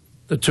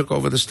took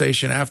over the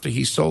station after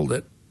he sold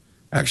it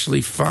actually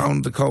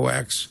found the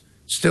coax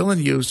still in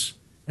use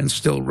and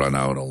still run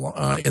out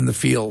in the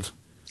field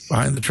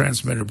behind the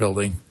transmitter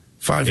building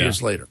 5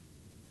 years later.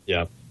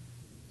 Yeah.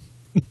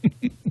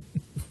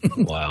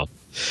 Wow.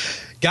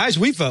 Guys,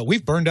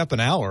 we've burned up an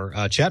hour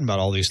chatting about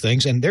all these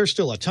things, and there's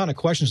still a ton of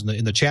questions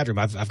in the chat room.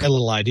 I've got a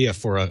little idea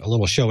for a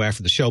little show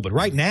after the show, but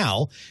right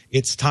now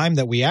it's time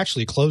that we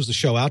actually close the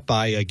show out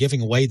by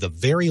giving away the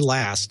very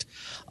last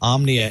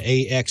Omnia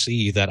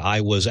AXE that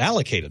I was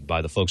allocated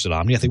by the folks at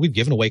Omnia. I think we've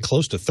given away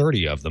close to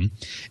 30 of them,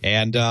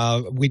 and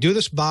we do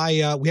this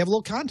by we have a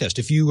little contest.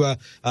 If you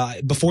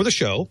before the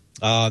show,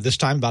 this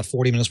time about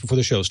 40 minutes before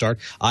the show start,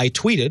 I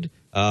tweeted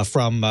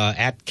from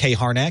at K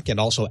Harnack and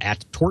also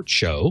at Tort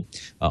Show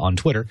on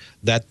Twitter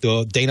that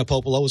Dana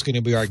Puopolo was going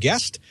to be our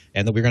guest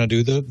and that we're going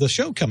to do the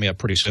show coming up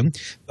pretty soon.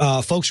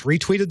 Folks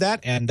retweeted that,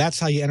 and that's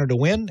how you enter to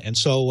win. And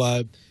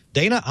so,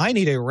 Dana, I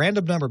need a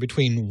random number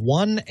between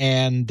 1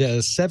 and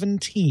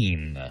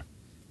 17.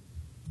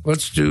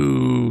 Let's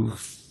do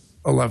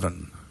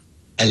 11.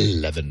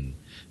 11.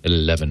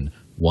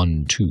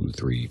 1, 2,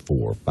 3,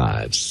 4,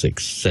 5,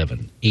 6,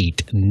 7,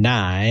 8,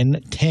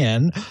 9,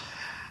 10.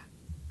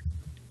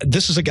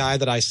 This is a guy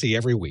that I see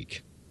every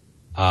week,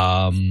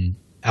 but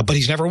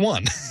he's never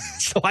won.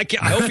 So I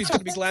hope he's going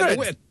to be glad to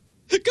win.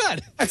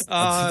 Good.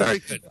 Very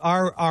good.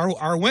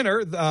 Our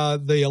winner,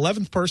 the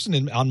 11th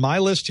person on my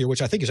list here,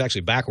 which I think is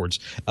actually backwards,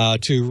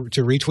 to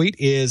retweet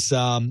is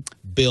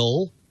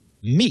Bill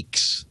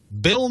Meeks.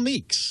 Bill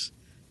Meeks.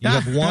 You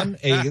have won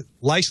a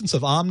license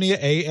of Omnia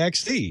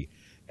AXE.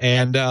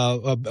 And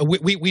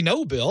we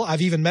know Bill.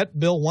 I've even met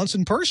Bill once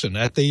in person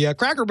at the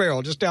Cracker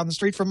Barrel just down the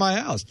street from my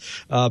house.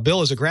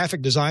 Bill is a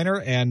graphic designer,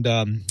 and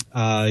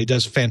he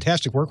does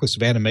fantastic work with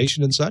some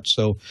animation and such.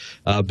 So,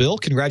 Bill,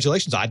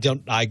 congratulations.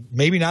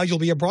 Maybe now you'll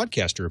be a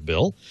broadcaster,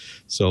 Bill.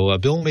 So,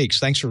 Bill Meeks,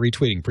 thanks for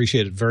retweeting.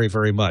 Appreciate it very,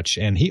 very much.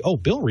 And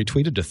Bill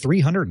retweeted to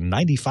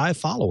 395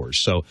 followers.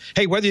 So,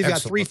 hey, whether you've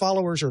got 3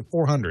 followers or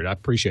 400, I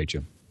appreciate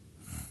you.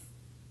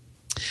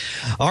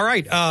 All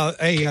right.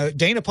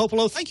 Dana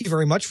Puopolo, thank you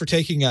very much for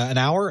taking an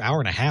hour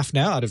and a half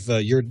now out of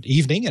your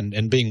evening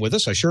and being with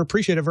us. I sure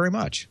appreciate it very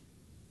much.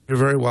 You're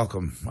very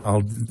welcome.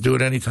 I'll do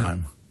it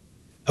anytime.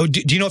 Oh,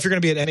 do you know if you're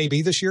going to be at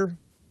NAB this year?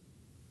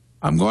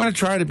 I'm going to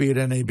try to be at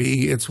NAB.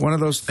 It's one of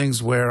those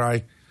things where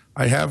I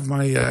have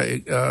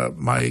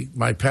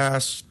my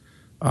pass.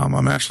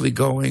 I'm actually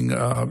going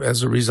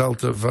as a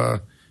result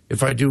of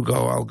if I do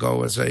go, I'll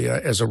go as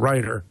a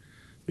writer,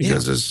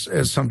 because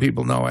as some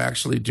people know, I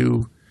actually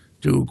do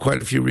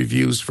quite a few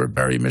reviews for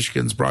Barry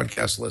Michigan's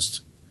broadcast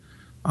list.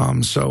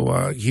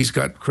 So he's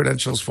got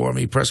credentials for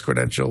me, press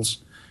credentials,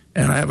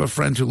 and I have a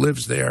friend who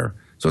lives there.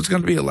 So it's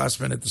going to be a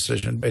last-minute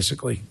decision,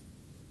 basically.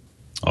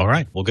 All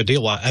right. Well, good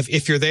deal.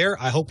 If you're there,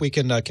 I hope we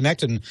can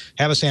connect and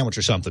have a sandwich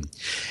or something.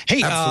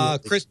 Hey,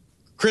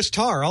 Chris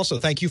Tarr, also,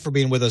 thank you for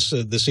being with us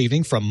this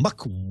evening from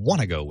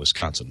Mukwonago,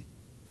 Wisconsin.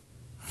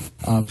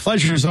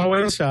 Pleasure as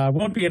always. I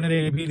won't be at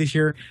NAB this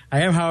year.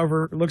 I am,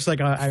 however, it looks like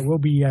I will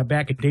be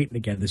back at Dayton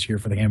again this year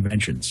for the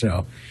Hamvention.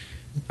 So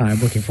I'm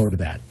looking forward to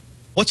that.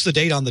 What's the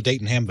date on the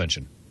Dayton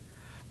Hamvention?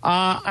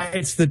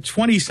 It's the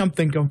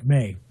 20-something of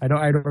May. I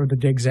don't know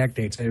the exact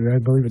dates. I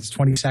believe it's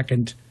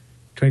 22nd,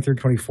 23rd,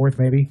 24th,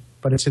 maybe.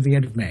 But it's at the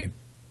end of May.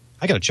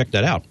 I got to check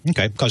that out.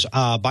 Okay, because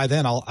by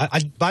then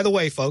by the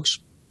way, folks,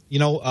 you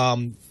know,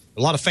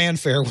 a lot of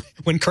fanfare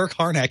when Kirk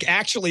Harnack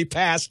actually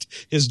passed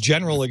his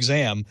general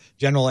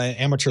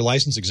amateur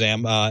license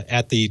exam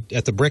at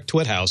the Brick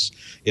TWiT House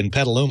in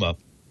Petaluma.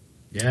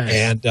 Yeah,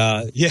 and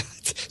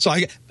so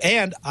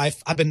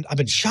I've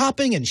been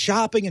shopping and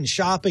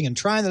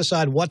trying to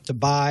decide what to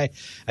buy.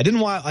 I didn't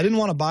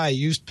want to buy a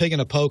used pig in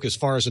a poke as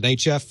far as an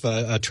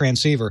HF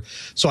transceiver.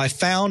 So I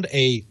found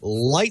a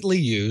lightly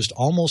used,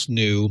 almost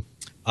new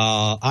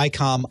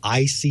ICOM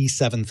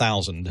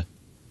IC7000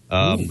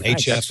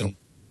 HF. And,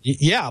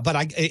 but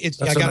I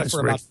got it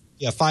for about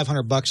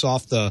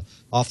 $500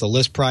 off the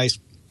list price.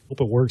 Hope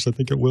it works. I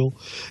think it will.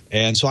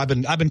 And so I've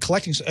been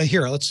collecting.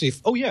 Here, let's see.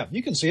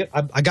 You can see it.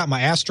 I got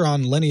my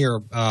Astron linear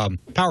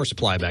power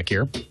supply back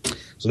here.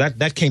 So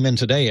that came in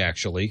today,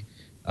 actually.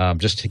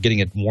 Just getting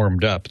it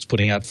warmed up. It's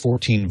putting out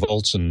 14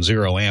 volts and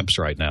 0 amps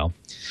right now.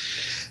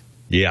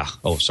 Yeah.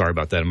 Oh, sorry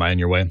about that. Am I in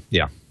your way?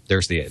 Yeah.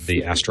 There's the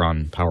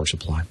Astron power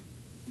supply.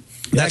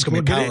 That's going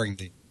to be powering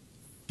the.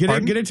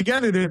 Get it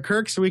together there,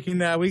 Kirk, so we can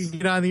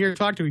get on the air and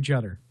talk to each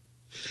other.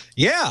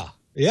 Yeah.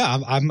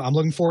 I'm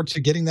looking forward to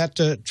getting that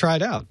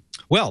tried out.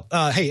 Well,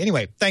 hey,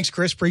 anyway, thanks,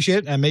 Chris. Appreciate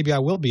it. And maybe I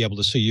will be able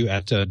to see you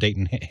at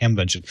Dayton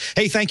Hamvention.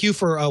 Hey, thank you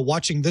for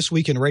watching This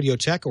Week in Radio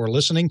Tech or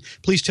listening.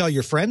 Please tell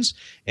your friends,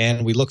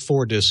 and we look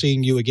forward to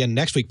seeing you again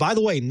next week. By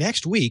the way,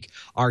 next week,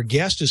 our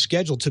guest is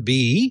scheduled to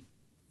be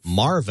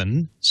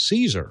Marvin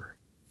Caesar.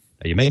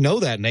 Now, you may know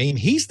that name.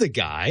 He's the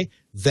guy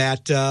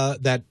that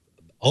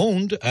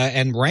owned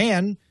and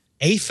ran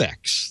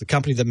Aphex, the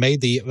company that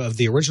made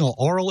the original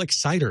Aural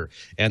Exciter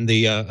and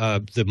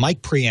the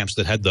mic preamps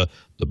that had the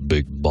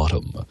big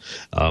bottom.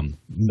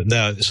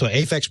 So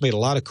Aphex made a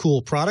lot of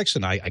cool products,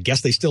 and I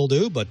guess they still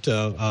do, but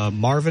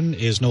Marvin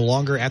is no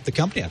longer at the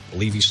company. I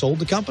believe he sold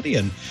the company,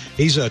 and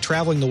he's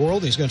traveling the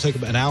world. He's going to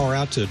take an hour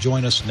out to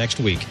join us next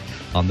week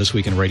on This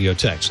Week in Radio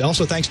Tech.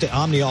 Also, thanks to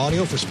Omni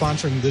Audio for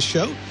sponsoring this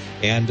show.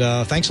 And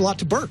thanks a lot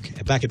to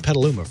Burke back at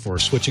Petaluma for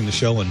switching the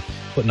show and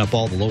putting up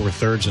all the lower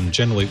thirds and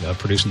generally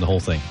producing the whole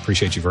thing.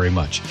 Appreciate you very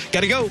much.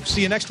 Got to go.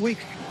 See you next week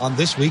on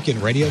This Week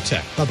in Radio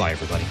Tech. Bye-bye,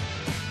 everybody.